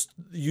Ra's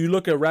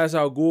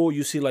al Ghul,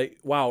 you see like,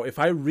 wow, if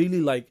I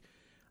really like,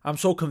 I'm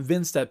so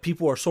convinced that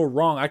people are so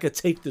wrong, I could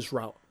take this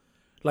route.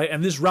 Like,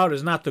 and this route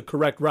is not the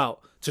correct route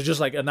to just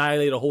like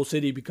annihilate a whole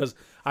city because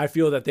I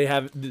feel that they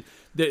have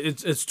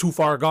it's too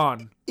far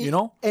gone, you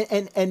know?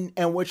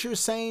 And what you're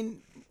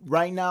saying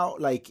right now,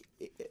 like,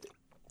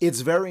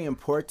 it's very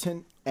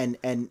important and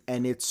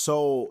it's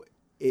so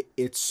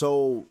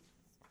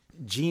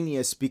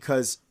genius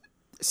because,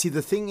 see,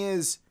 the thing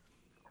is,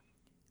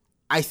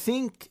 I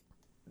think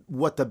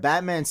what the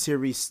Batman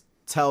series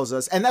tells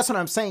us, and that's what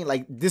I'm saying,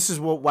 like, this is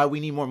why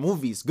we need more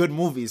movies, good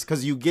movies,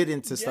 because you get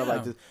into stuff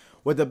like this.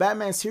 What the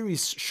Batman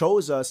series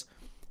shows us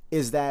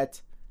is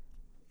that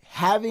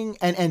having,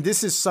 and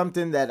this is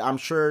something that I'm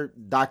sure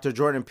Dr.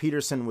 Jordan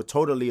Peterson would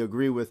totally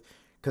agree with,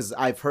 because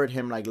I've heard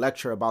him like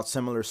lecture about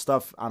similar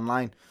stuff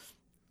online.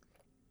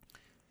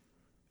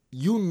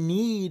 You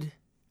need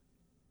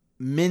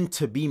men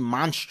to be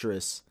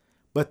monstrous,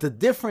 but the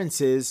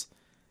difference is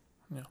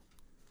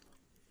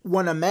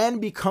when a man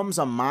becomes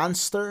a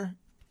monster,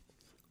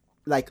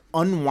 like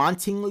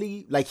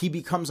unwantingly, like he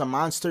becomes a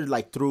monster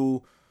like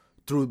through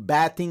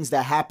bad things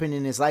that happen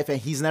in his life, and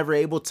he's never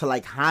able to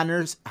like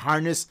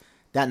harness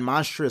that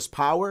monstrous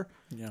power.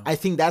 I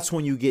think that's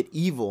when you get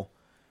evil.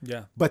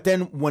 But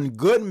then when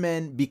good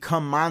men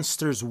become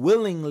monsters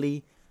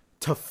willingly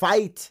to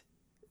fight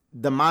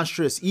the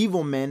monstrous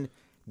evil men,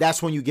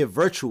 that's when you get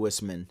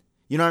virtuous men.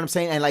 You know what I'm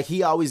saying? And like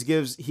he always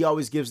gives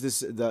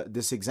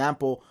this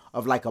example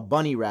of like a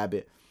bunny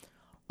rabbit.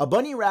 A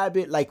bunny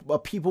rabbit, like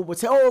people would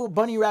say, oh,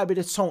 bunny rabbit,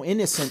 it's so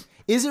innocent.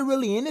 Is it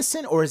really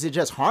innocent or is it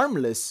just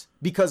harmless?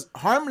 Because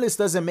harmless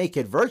doesn't make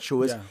it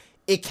virtuous.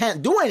 It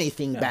can't do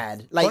anything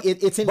bad. Like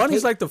it's in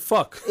bunnies like the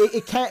fuck.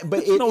 It can't.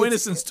 But there's no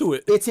innocence to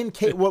it. It's in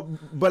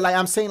but like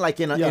I'm saying, like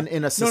in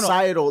a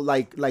societal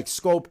like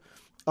scope,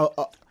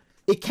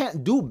 it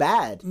can't do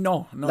bad.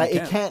 No, like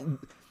it can't.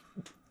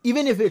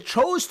 Even if it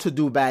chose to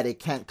do bad, it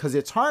can't because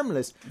it's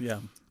harmless.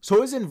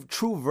 So isn't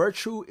true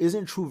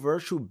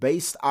virtue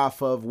based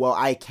off of, well,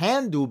 I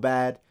can do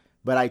bad,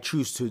 but I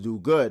choose to do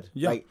good.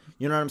 Like,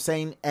 you know what I'm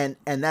saying? And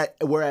that,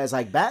 whereas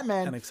like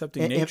Batman and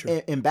accepting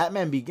nature in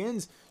Batman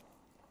Begins,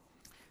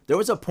 there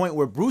was a point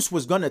where Bruce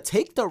was gonna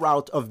take the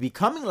route of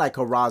becoming like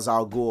a Ra's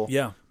al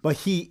Ghul. But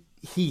he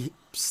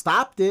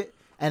stopped it,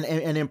 and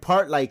in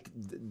part like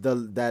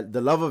the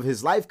love of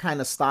his life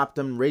kind of stopped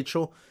him,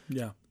 Rachel.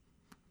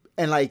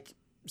 And like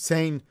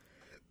saying,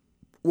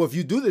 well, if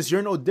you do this,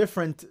 you're no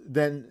different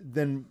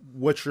than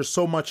what you're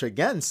so much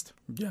against.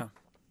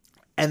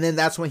 And then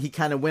that's when he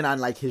kind of went on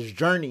like his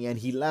journey, and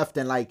he left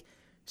and like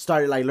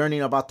started like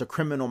learning about the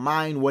criminal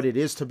mind, what it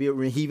is to be.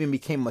 He even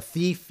became a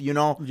thief, you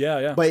know.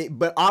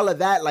 But all of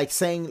that, like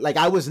saying, like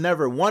I was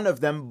never one of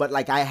them, but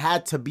like I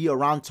had to be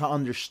around to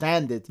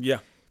understand it.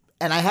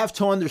 And I have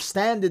to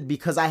understand it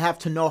because I have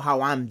to know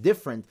how I'm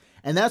different.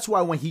 And that's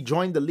why when he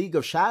joined the League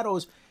of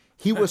Shadows,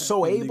 he was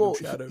so able.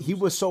 He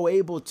was so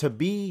able to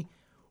be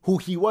who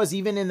he was,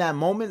 even in that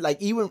moment.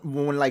 Like even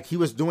when like he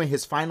was doing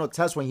his final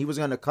test when he was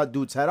gonna cut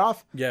dude's head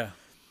off.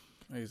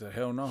 He's like,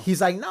 hell no. He's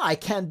like, no, I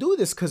can't do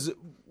this because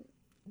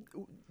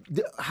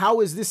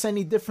how is this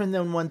any different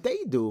than what they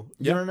do?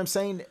 You know what I'm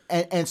saying?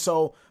 And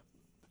so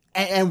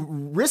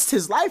risked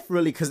his life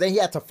really, because then he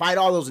had to fight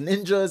all those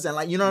ninjas and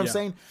like, you know what I'm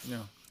saying?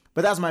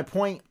 But that's my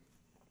point.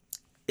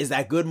 Is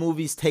that good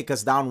movies take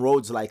us down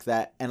roads like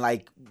that, and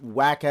like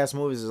whack ass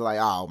movies is like,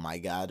 oh my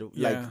god.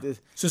 Like this.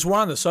 Since we're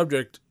on the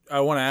subject, I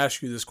want to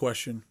ask you this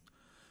question.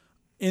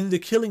 In The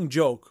Killing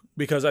Joke,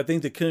 because I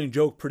think The Killing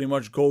Joke pretty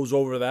much goes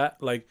over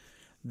that, like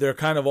they're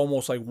kind of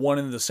almost like one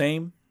and the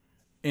same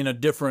in a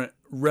different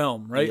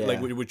realm, right?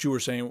 Like what you were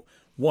saying,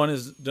 one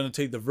is going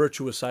to take the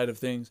virtuous side of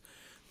things.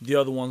 The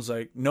other one's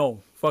like,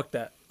 no, fuck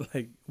that.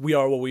 Like we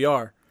are what we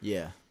are.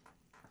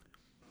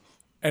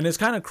 And it's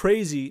kind of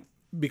crazy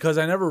because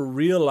I never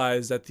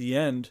realized at the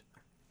end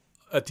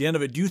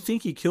of it, do you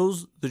think he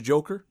kills the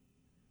Joker?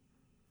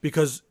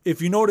 Because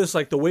if you notice,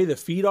 like the way the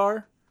feet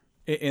are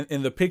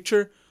in the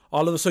picture,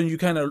 all of a sudden you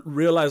kind of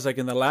realize, like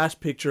in the last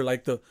picture,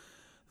 like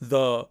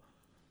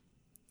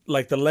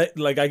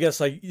I guess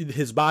like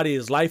his body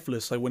is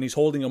lifeless. Like when he's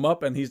holding him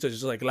up and he's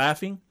just like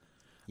laughing.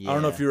 I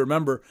don't know if you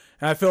remember,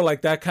 and I feel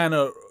like that kind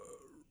of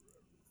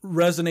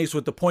resonates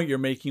with the point you're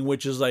making,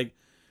 which is like,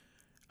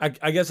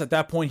 I guess at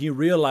that point he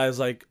realized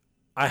like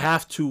I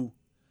have to.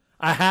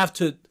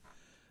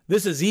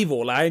 This is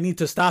evil. I need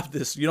to stop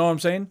this. You know what I'm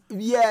saying?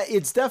 Yeah,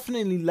 it's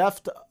definitely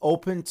left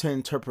open to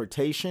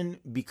interpretation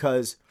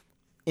because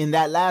in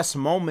that last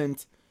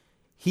moment,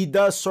 he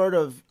does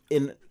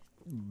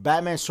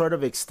Batman sort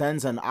of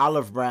extends an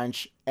olive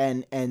branch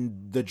and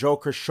the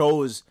Joker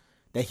shows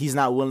that he's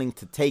not willing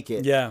to take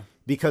it.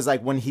 Because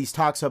like when he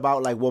talks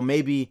about like, well,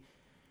 maybe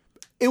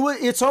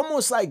it's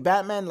almost like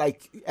Batman,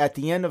 like at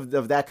the end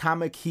of that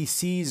comic, he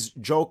sees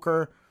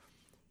Joker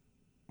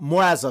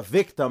more as a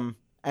victim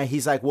And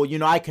he's like, well,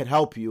 I could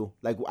help you.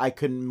 Like,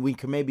 we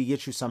could maybe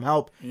get you some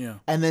help. Yeah.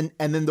 And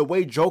then the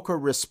way Joker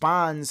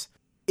responds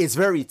is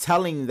very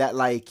telling that,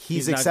 like,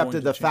 he's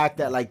accepted the fact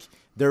that, like,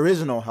 there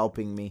is no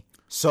helping me.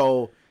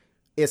 So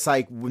it's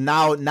like,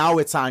 now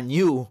it's on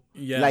you.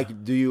 Yeah. Like,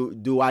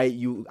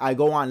 I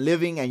go on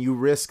living and you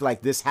risk,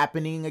 like, this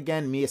happening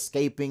again, me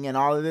escaping and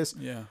all of this.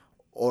 Yeah.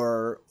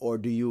 Or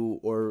do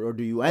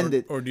you end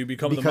it? Or do you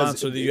become the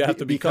monster that you have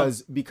to become?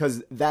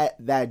 Because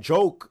that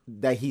joke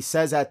that he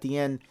says at the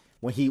end,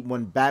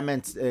 when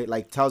Batman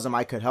like tells him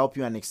I could help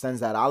you and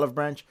extends that olive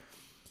branch,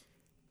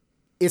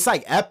 it's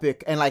like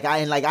epic. And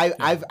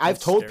I've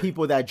told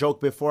people that joke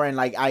before, and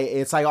like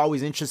it's like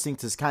always interesting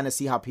to kind of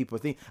see how people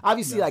think.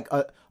 Obviously, like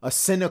a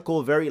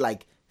cynical, very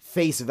like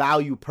face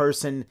value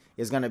person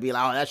is gonna be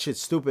like, oh, that shit's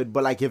stupid.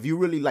 But like if you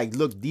really like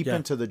look deep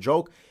into the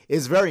joke,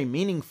 it's very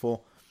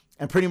meaningful.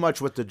 And pretty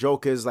much what the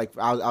joke is, like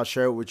I'll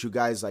share it with you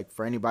guys, like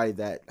for anybody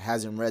that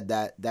hasn't read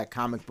that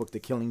comic book, The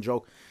Killing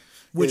Joke.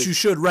 Which you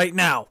should right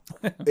now.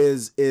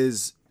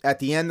 is at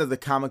the end of the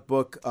comic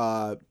book,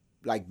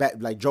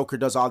 like Joker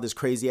does all this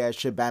crazy ass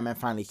shit. Batman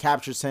finally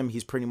captures him.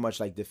 He's pretty much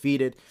like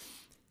defeated,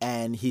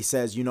 and he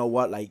says, "You know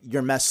what? Like,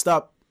 you're messed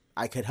up.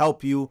 I could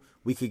help you.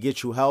 We could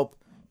get you help.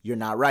 You're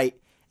not right."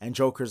 And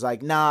Joker's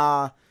like,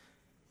 "Nah."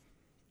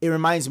 It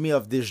reminds me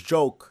of this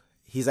joke.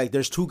 He's like,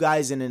 "There's two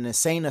guys in an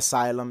insane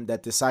asylum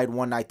that decide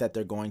one night that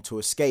they're going to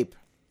escape.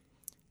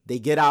 They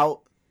get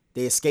out.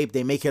 They escape.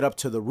 They make it up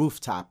to the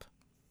rooftop."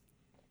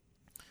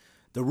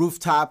 The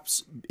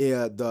rooftops,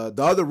 the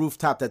other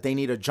rooftop that they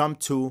need to jump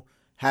to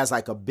has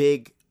like a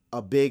big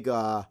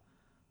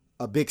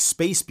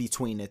space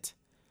between it,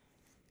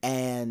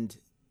 and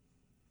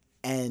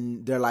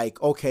they're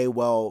like, okay,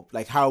 well,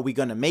 like, how are we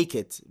gonna make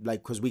it?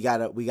 Like, cause we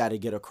gotta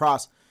get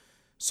across.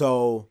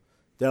 So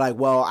they're like,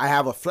 well, I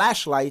have a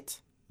flashlight.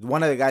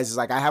 One of the guys is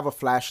like, I have a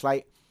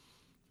flashlight.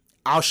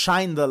 I'll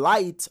shine the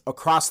light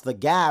across the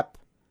gap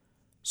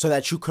so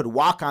that you could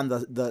walk on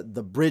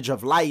the bridge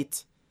of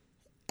light.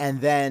 And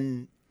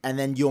then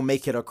you'll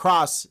make it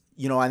across,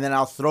 and then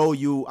I'll throw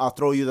you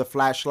the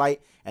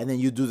flashlight, and then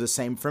you do the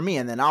same for me,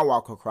 and then I'll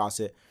walk across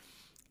it.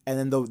 And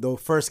then the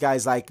first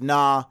guy's like,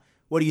 nah,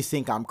 what do you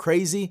think? I'm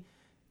crazy?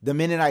 The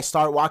minute I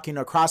start walking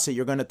across it,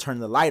 you're going to turn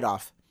the light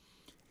off.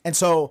 And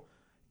so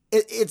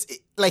it's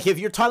like, if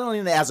you're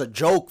telling it as a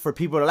joke for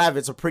people to laugh,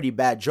 it's a pretty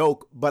bad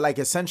joke. But like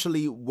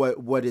essentially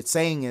what it's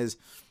saying is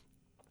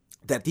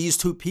that these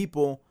two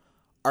people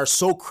are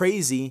so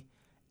crazy,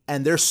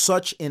 and they're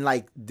such in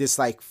like this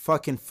like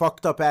fucking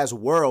fucked up ass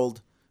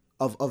world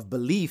of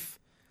belief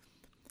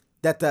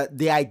that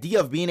the idea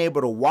of being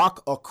able to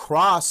walk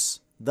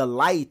across the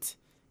light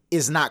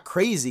is not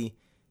crazy.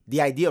 The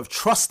idea of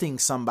trusting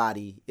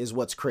somebody is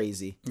what's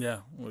crazy. Yeah,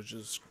 which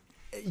is,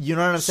 you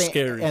know what I'm saying?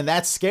 Scary. And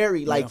that's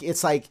scary. Like,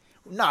 it's like,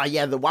 nah,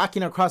 yeah, the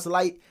walking across the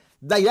light,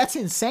 like, that's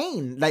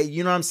insane. Like,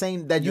 you know what I'm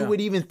saying? That you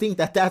would even think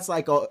that that's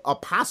like a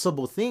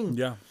possible thing.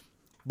 Yeah.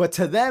 But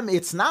to them,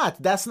 it's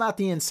not. That's not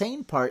the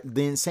insane part.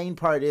 The insane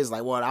part is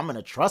like, what, I'm going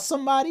to trust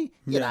somebody?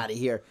 Get out of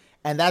here.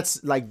 And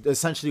that's like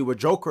essentially what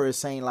Joker is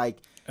saying. Like,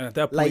 and at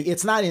that point, like,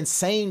 it's not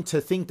insane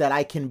to think that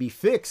I can be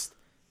fixed.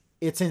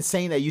 It's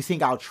insane that you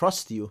think I'll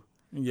trust you.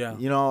 Yeah.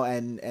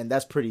 And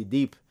that's pretty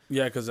deep.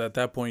 Yeah, because at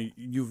that point,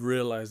 you've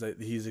realized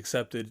that he's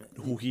accepted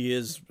who he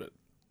is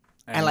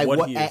and like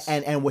what he is.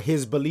 And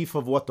his belief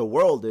of what the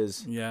world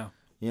is. Yeah.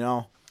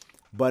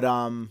 But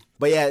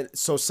yeah,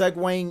 so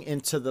segueing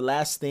into the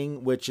last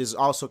thing, which is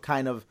also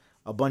kind of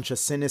a bunch of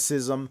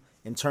cynicism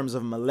in terms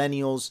of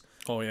millennials.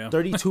 Oh, yeah.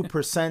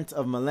 32%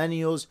 of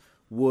millennials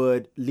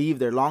would leave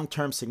their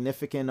long-term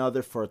significant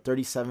other for a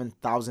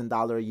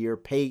 $37,000 a year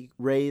pay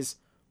raise.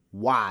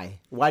 Why?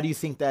 Why do you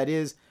think that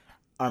is?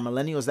 Are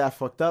millennials that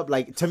fucked up?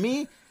 Like, to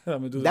me,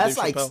 that's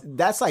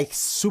like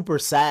super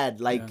sad.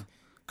 Like,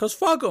 because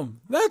fuck them.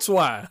 That's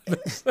why.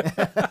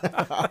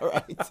 All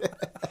right.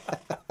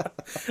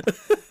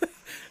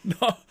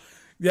 No,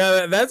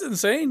 yeah, that's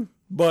insane.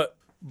 But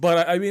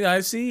I mean, I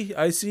see,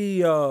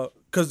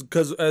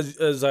 because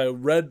as I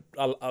read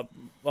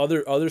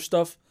other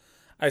stuff,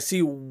 I see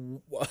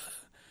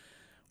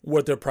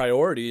what their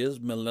priority is.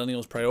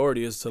 Millennials'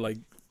 priority is to like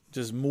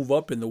just move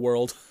up in the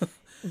world.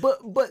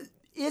 But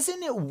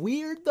isn't it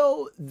weird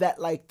though that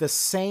like the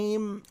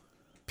same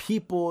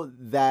people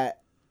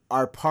that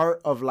are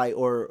part of like,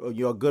 or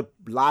a good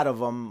lot of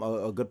them,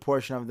 a good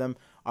portion of them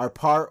are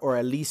part, or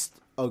at least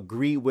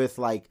agree with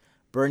like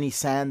Bernie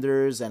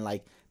Sanders and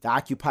like the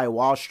Occupy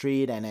Wall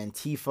Street and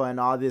Antifa and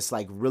all this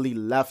like really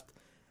left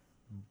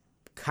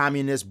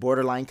communist,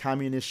 borderline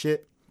communist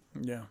shit.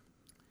 Yeah.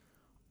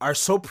 Are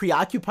so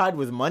preoccupied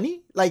with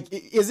money? Like,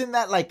 isn't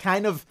that like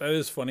kind of, that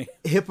is funny,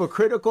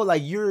 hypocritical?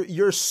 Like,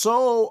 you're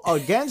so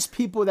against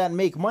people that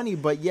make money,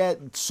 but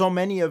yet so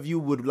many of you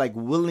would like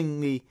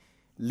willingly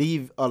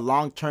leave a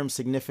long-term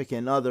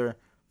significant other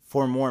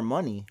for more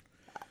money.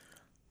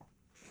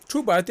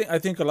 True, but I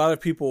think a lot of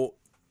people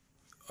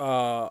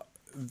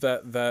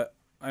that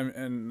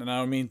and I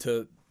don't mean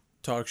to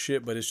talk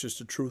shit, but it's just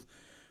the truth.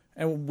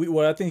 And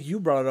I think you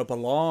brought it up a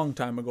long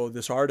time ago,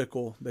 this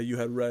article that you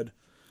had read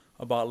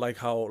about like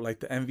how like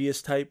the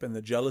envious type and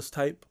the jealous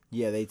type.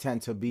 Yeah, they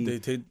tend to be. They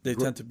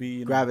tend to be,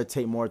 you know,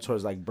 gravitate more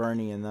towards like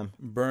Bernie and them.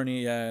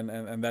 Bernie, yeah,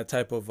 and that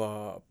type of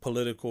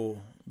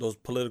those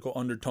political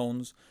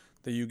undertones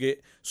that you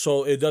get.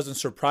 So it doesn't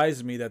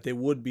surprise me that they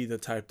would be the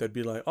type that'd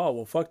be like, oh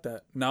well, fuck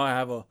that. Now I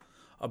have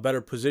a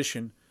better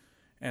position,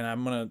 and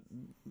I'm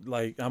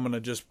gonna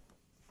just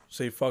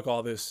say fuck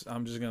all this.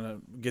 I'm just gonna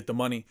get the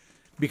money,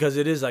 because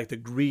it is like the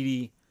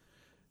greedy,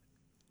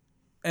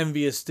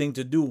 envious thing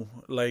to do.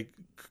 Like,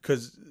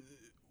 cause,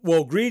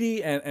 well,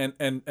 greedy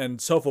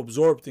and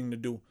self-absorbed thing to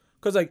do.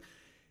 Cause like,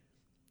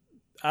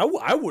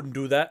 I wouldn't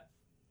do that.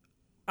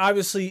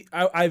 Obviously,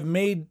 I've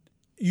made.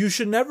 You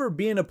should never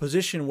be in a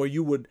position where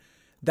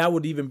that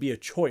would even be a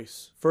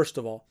choice. First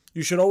of all,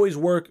 you should always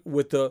work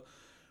with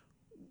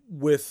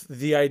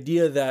the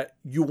idea that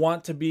you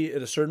want to be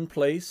at a certain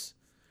place,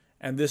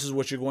 and this is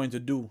what you're going to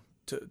do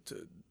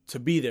to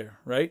be there,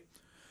 right?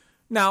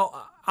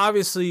 Now,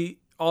 obviously,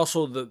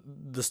 also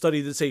the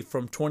study did say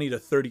from 20 to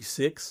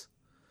 36.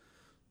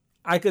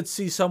 I could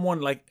see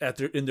someone like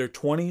in their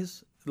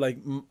 20s, like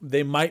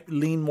they might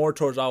lean more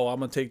towards, oh,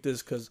 I'm gonna take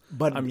this because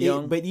I'm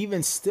young. But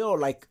even still,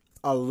 like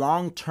a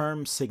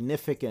long-term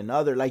significant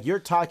other, like you're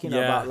talking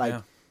about,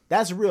 like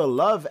that's real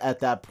love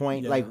at that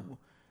point. Like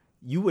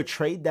you would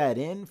trade that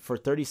in for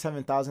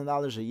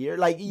 $37,000 a year,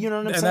 like, you know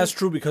what I'm saying? And that's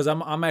true, because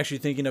I'm actually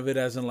thinking of it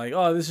as in like,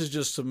 oh, this is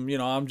just some, you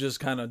know, I'm just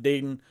kind of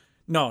dating.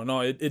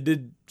 No, it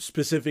did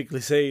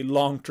specifically say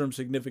long-term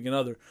significant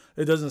other.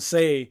 It doesn't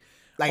say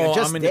like, oh,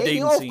 just I'm in dating. the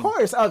dating Of scene.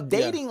 course, of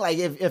dating. Yeah. Like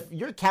if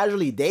you're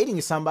casually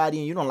dating somebody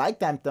and you don't like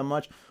them that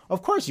much,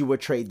 of course you would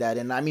trade that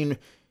in. I mean,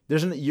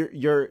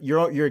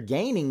 you're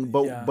gaining,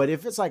 but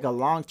if it's like a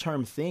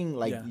long-term thing,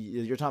 like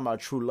you're talking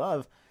about true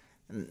love,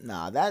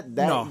 nah,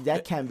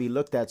 that can't be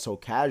looked at so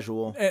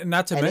casual. And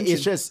not to mention,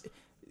 it's just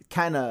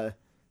kind of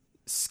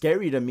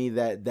scary to me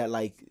that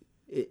like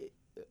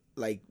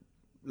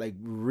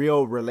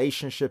real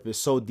relationship is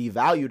so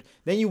devalued.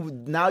 Then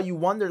you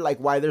wonder like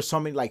why there's so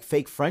many like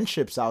fake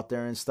friendships out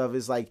there and stuff.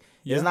 Is like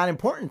it's not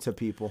important to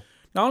people.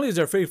 Not only is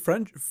there fake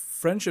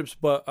friendships,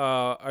 but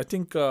I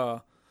think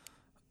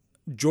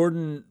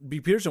Jordan B.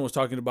 Peterson was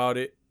talking about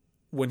it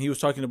when he was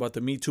talking about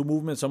the Me Too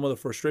movement, some of the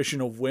frustration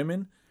of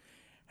women,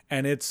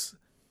 and it's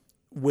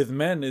with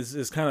men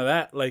is kind of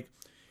that, like,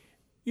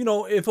 you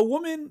know, if a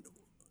woman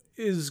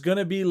is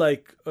gonna be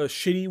like a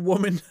shitty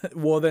woman,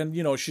 well then,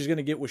 you know, she's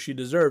gonna get what she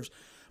deserves.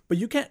 But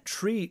you can't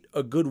treat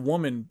a good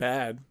woman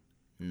bad.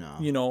 No.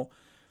 You know,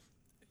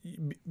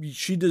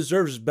 she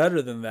deserves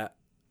better than that.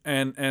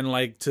 And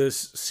like to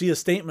see a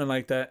statement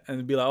like that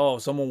and be like, oh,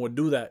 someone would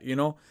do that, you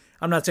know?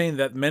 I'm not saying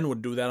that men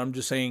would do that. I'm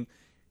just saying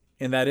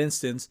in that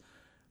instance,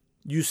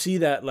 you see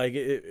that like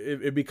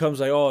it becomes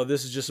like, oh,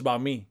 this is just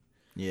about me.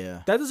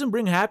 Yeah. That doesn't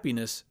bring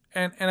happiness.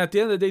 And at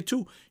the end of the day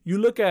too, you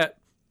look at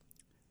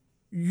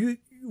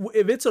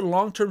if it's a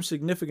long-term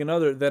significant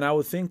other, then I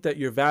would think that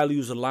your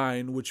values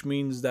align, which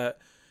means that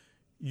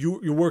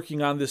you're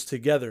working on this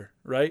together,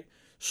 right?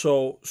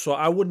 So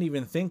I wouldn't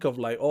even think of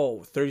like,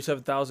 oh,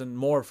 37,000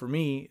 more for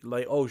me.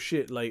 Like, oh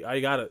shit, like I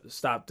gotta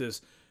stop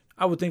this.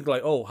 I would think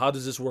like, oh, how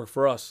does this work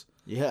for us?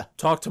 Yeah.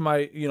 Talk to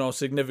my, you know,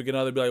 significant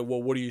other. Be like,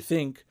 well, what do you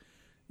think?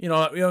 You know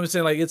what I'm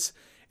saying? Like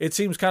it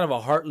seems kind of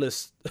a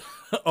heartless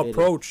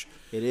approach.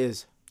 It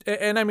is.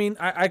 And I mean,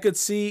 I could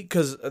see,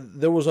 because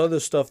there was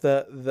other stuff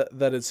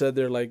that it said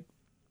there, like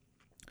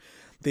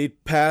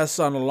they'd pass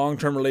on a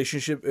long-term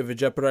relationship if it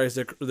jeopardized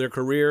their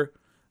career.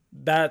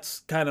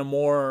 That's kind of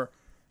more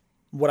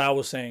what I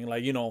was saying.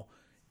 Like, you know,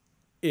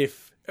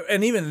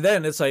 and even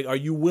then it's like, are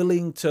you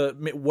willing to,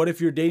 what if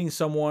you're dating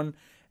someone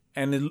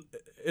and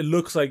it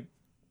looks like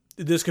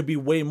this could be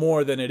way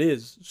more than it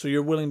is? So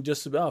you're willing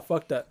just to, oh,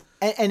 fuck that.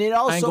 And it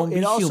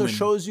also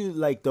shows you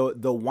like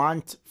the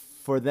want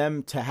for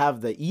them to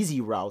have the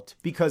easy route,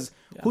 because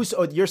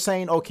you're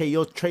saying, okay,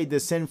 you'll trade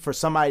this in for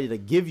somebody to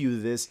give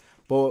you this,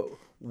 but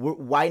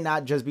why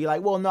not just be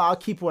like, well, no, I'll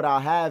keep what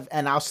I'll have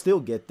and I'll still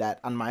get that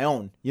on my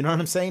own. You know what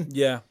I'm saying?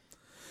 Yeah.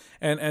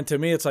 And to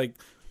me, it's like,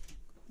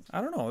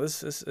 I don't know.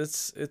 It's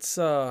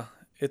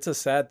a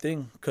sad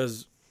thing,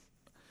 because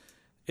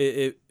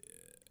I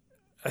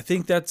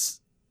think that's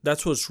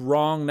what's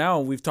wrong now.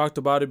 We've talked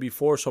about it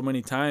before so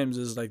many times,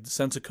 is like the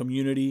sense of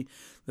community,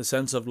 the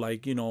sense of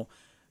like, you know,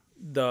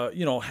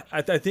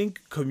 I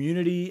think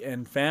community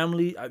and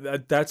family,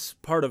 that's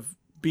part of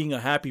being a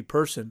happy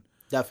person.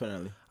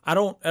 Definitely. I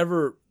don't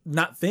ever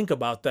not think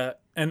about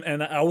that.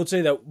 And I would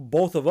say that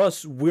both of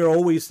us, we're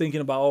always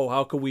thinking about, oh,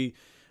 how could we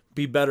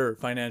be better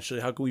financially?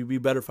 How can we be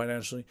better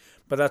financially?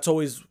 But that's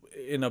always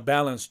in a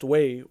balanced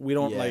way. We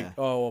don't like,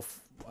 oh,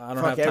 I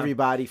don't have time.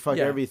 Everybody, fuck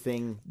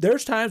everything.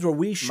 There's times where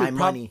we should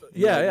money.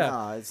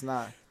 No, it's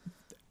not.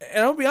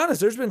 And I'll be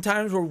honest, there's been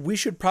times where we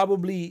should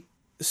probably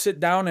sit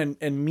down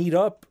and meet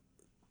up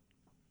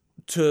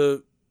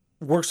to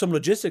work some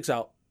logistics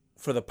out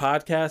for the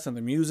podcast and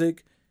the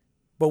music.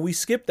 But we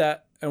skip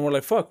that. And we're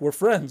like, fuck, we're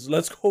friends.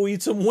 Let's go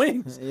eat some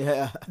wings.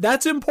 Yeah.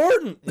 That's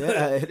important.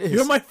 Yeah, it is.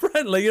 You're my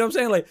friend. Like, you know what I'm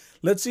saying? Like,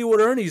 let's see what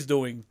Ernie's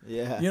doing.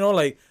 Yeah. You know,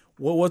 like,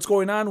 what's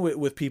going on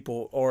with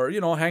people, or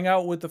hang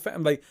out with the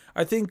family. Like,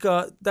 I think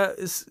that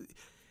is,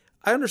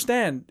 I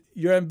understand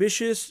you're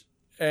ambitious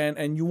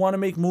and you want to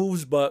make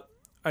moves, but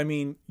I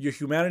mean, your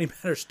humanity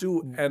matters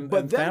too, and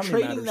But them family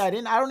trading matters. that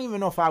in, I don't even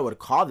know if I would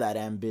call that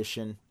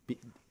ambition.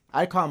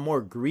 I call it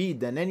more greed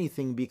than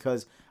anything,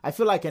 because I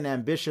feel like an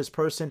ambitious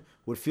person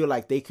would feel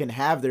like they can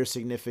have their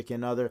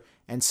significant other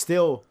and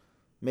still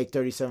make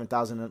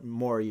 $37,000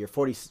 more a year,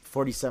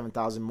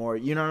 47,000 more.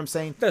 You know what I'm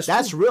saying?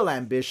 That's real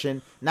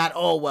ambition. Not,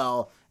 oh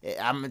well,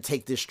 I'm gonna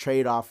take this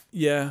trade off.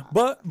 Yeah,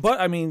 but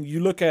I mean, you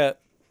look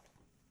at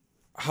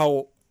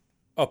how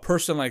a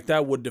person like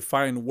that would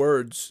define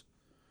words.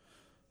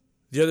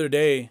 The other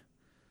day,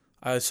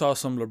 I saw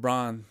some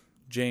LeBron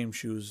James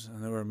shoes,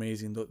 and they were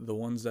amazing. The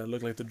ones that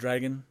look like the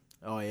dragon.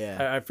 Oh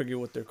yeah. I forget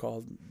what they're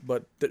called,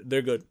 but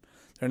they're good.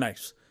 They're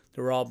nice.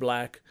 They were all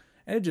black,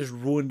 and it just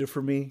ruined it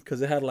for me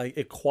because it had like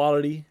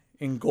equality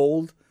in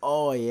gold.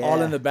 Oh yeah.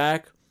 All in the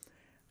back.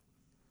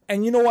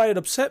 And you know why it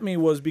upset me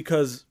was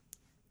because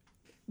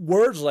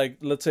words like,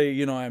 let's say,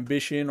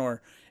 ambition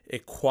or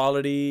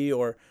equality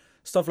or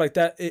stuff like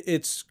that,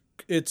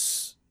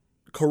 it's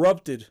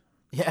corrupted.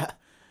 Yeah.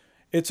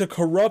 It's a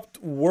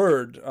corrupt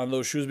word on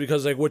those shoes,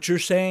 because like what you're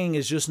saying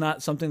is just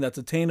not something that's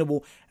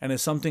attainable, and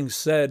it's something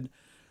said,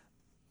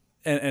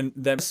 and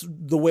that's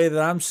the way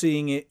that I'm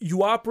seeing it.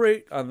 You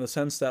operate on the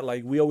sense that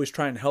like we always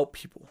try and help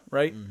people,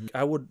 right? Mm-hmm.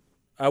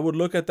 I would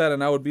look at that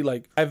and I would be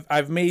like,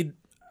 I've made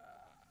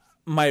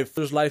my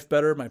father's life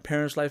better, my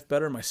parents' life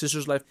better, my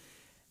sister's life.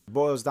 It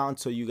boils down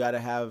to you got to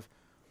have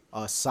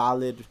a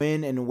solid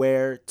when and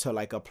where to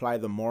like apply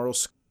the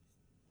morals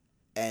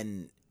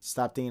and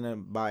stop thinking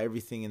about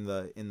everything in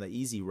the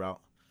easy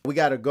route. We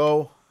gotta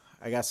go.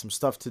 I got some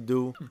stuff to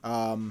do.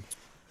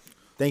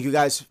 Thank you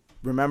guys.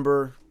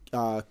 Remember,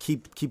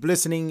 keep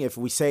listening. If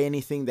we say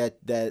anything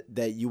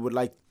that you would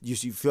like, you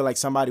feel like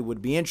somebody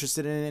would be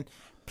interested in it,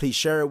 please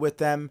share it with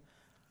them.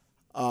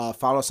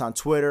 Follow us on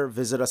Twitter.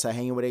 Visit us at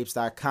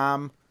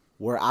hangingwithapes.com.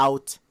 We're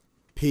out.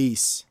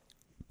 Peace.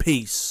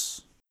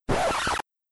 Peace.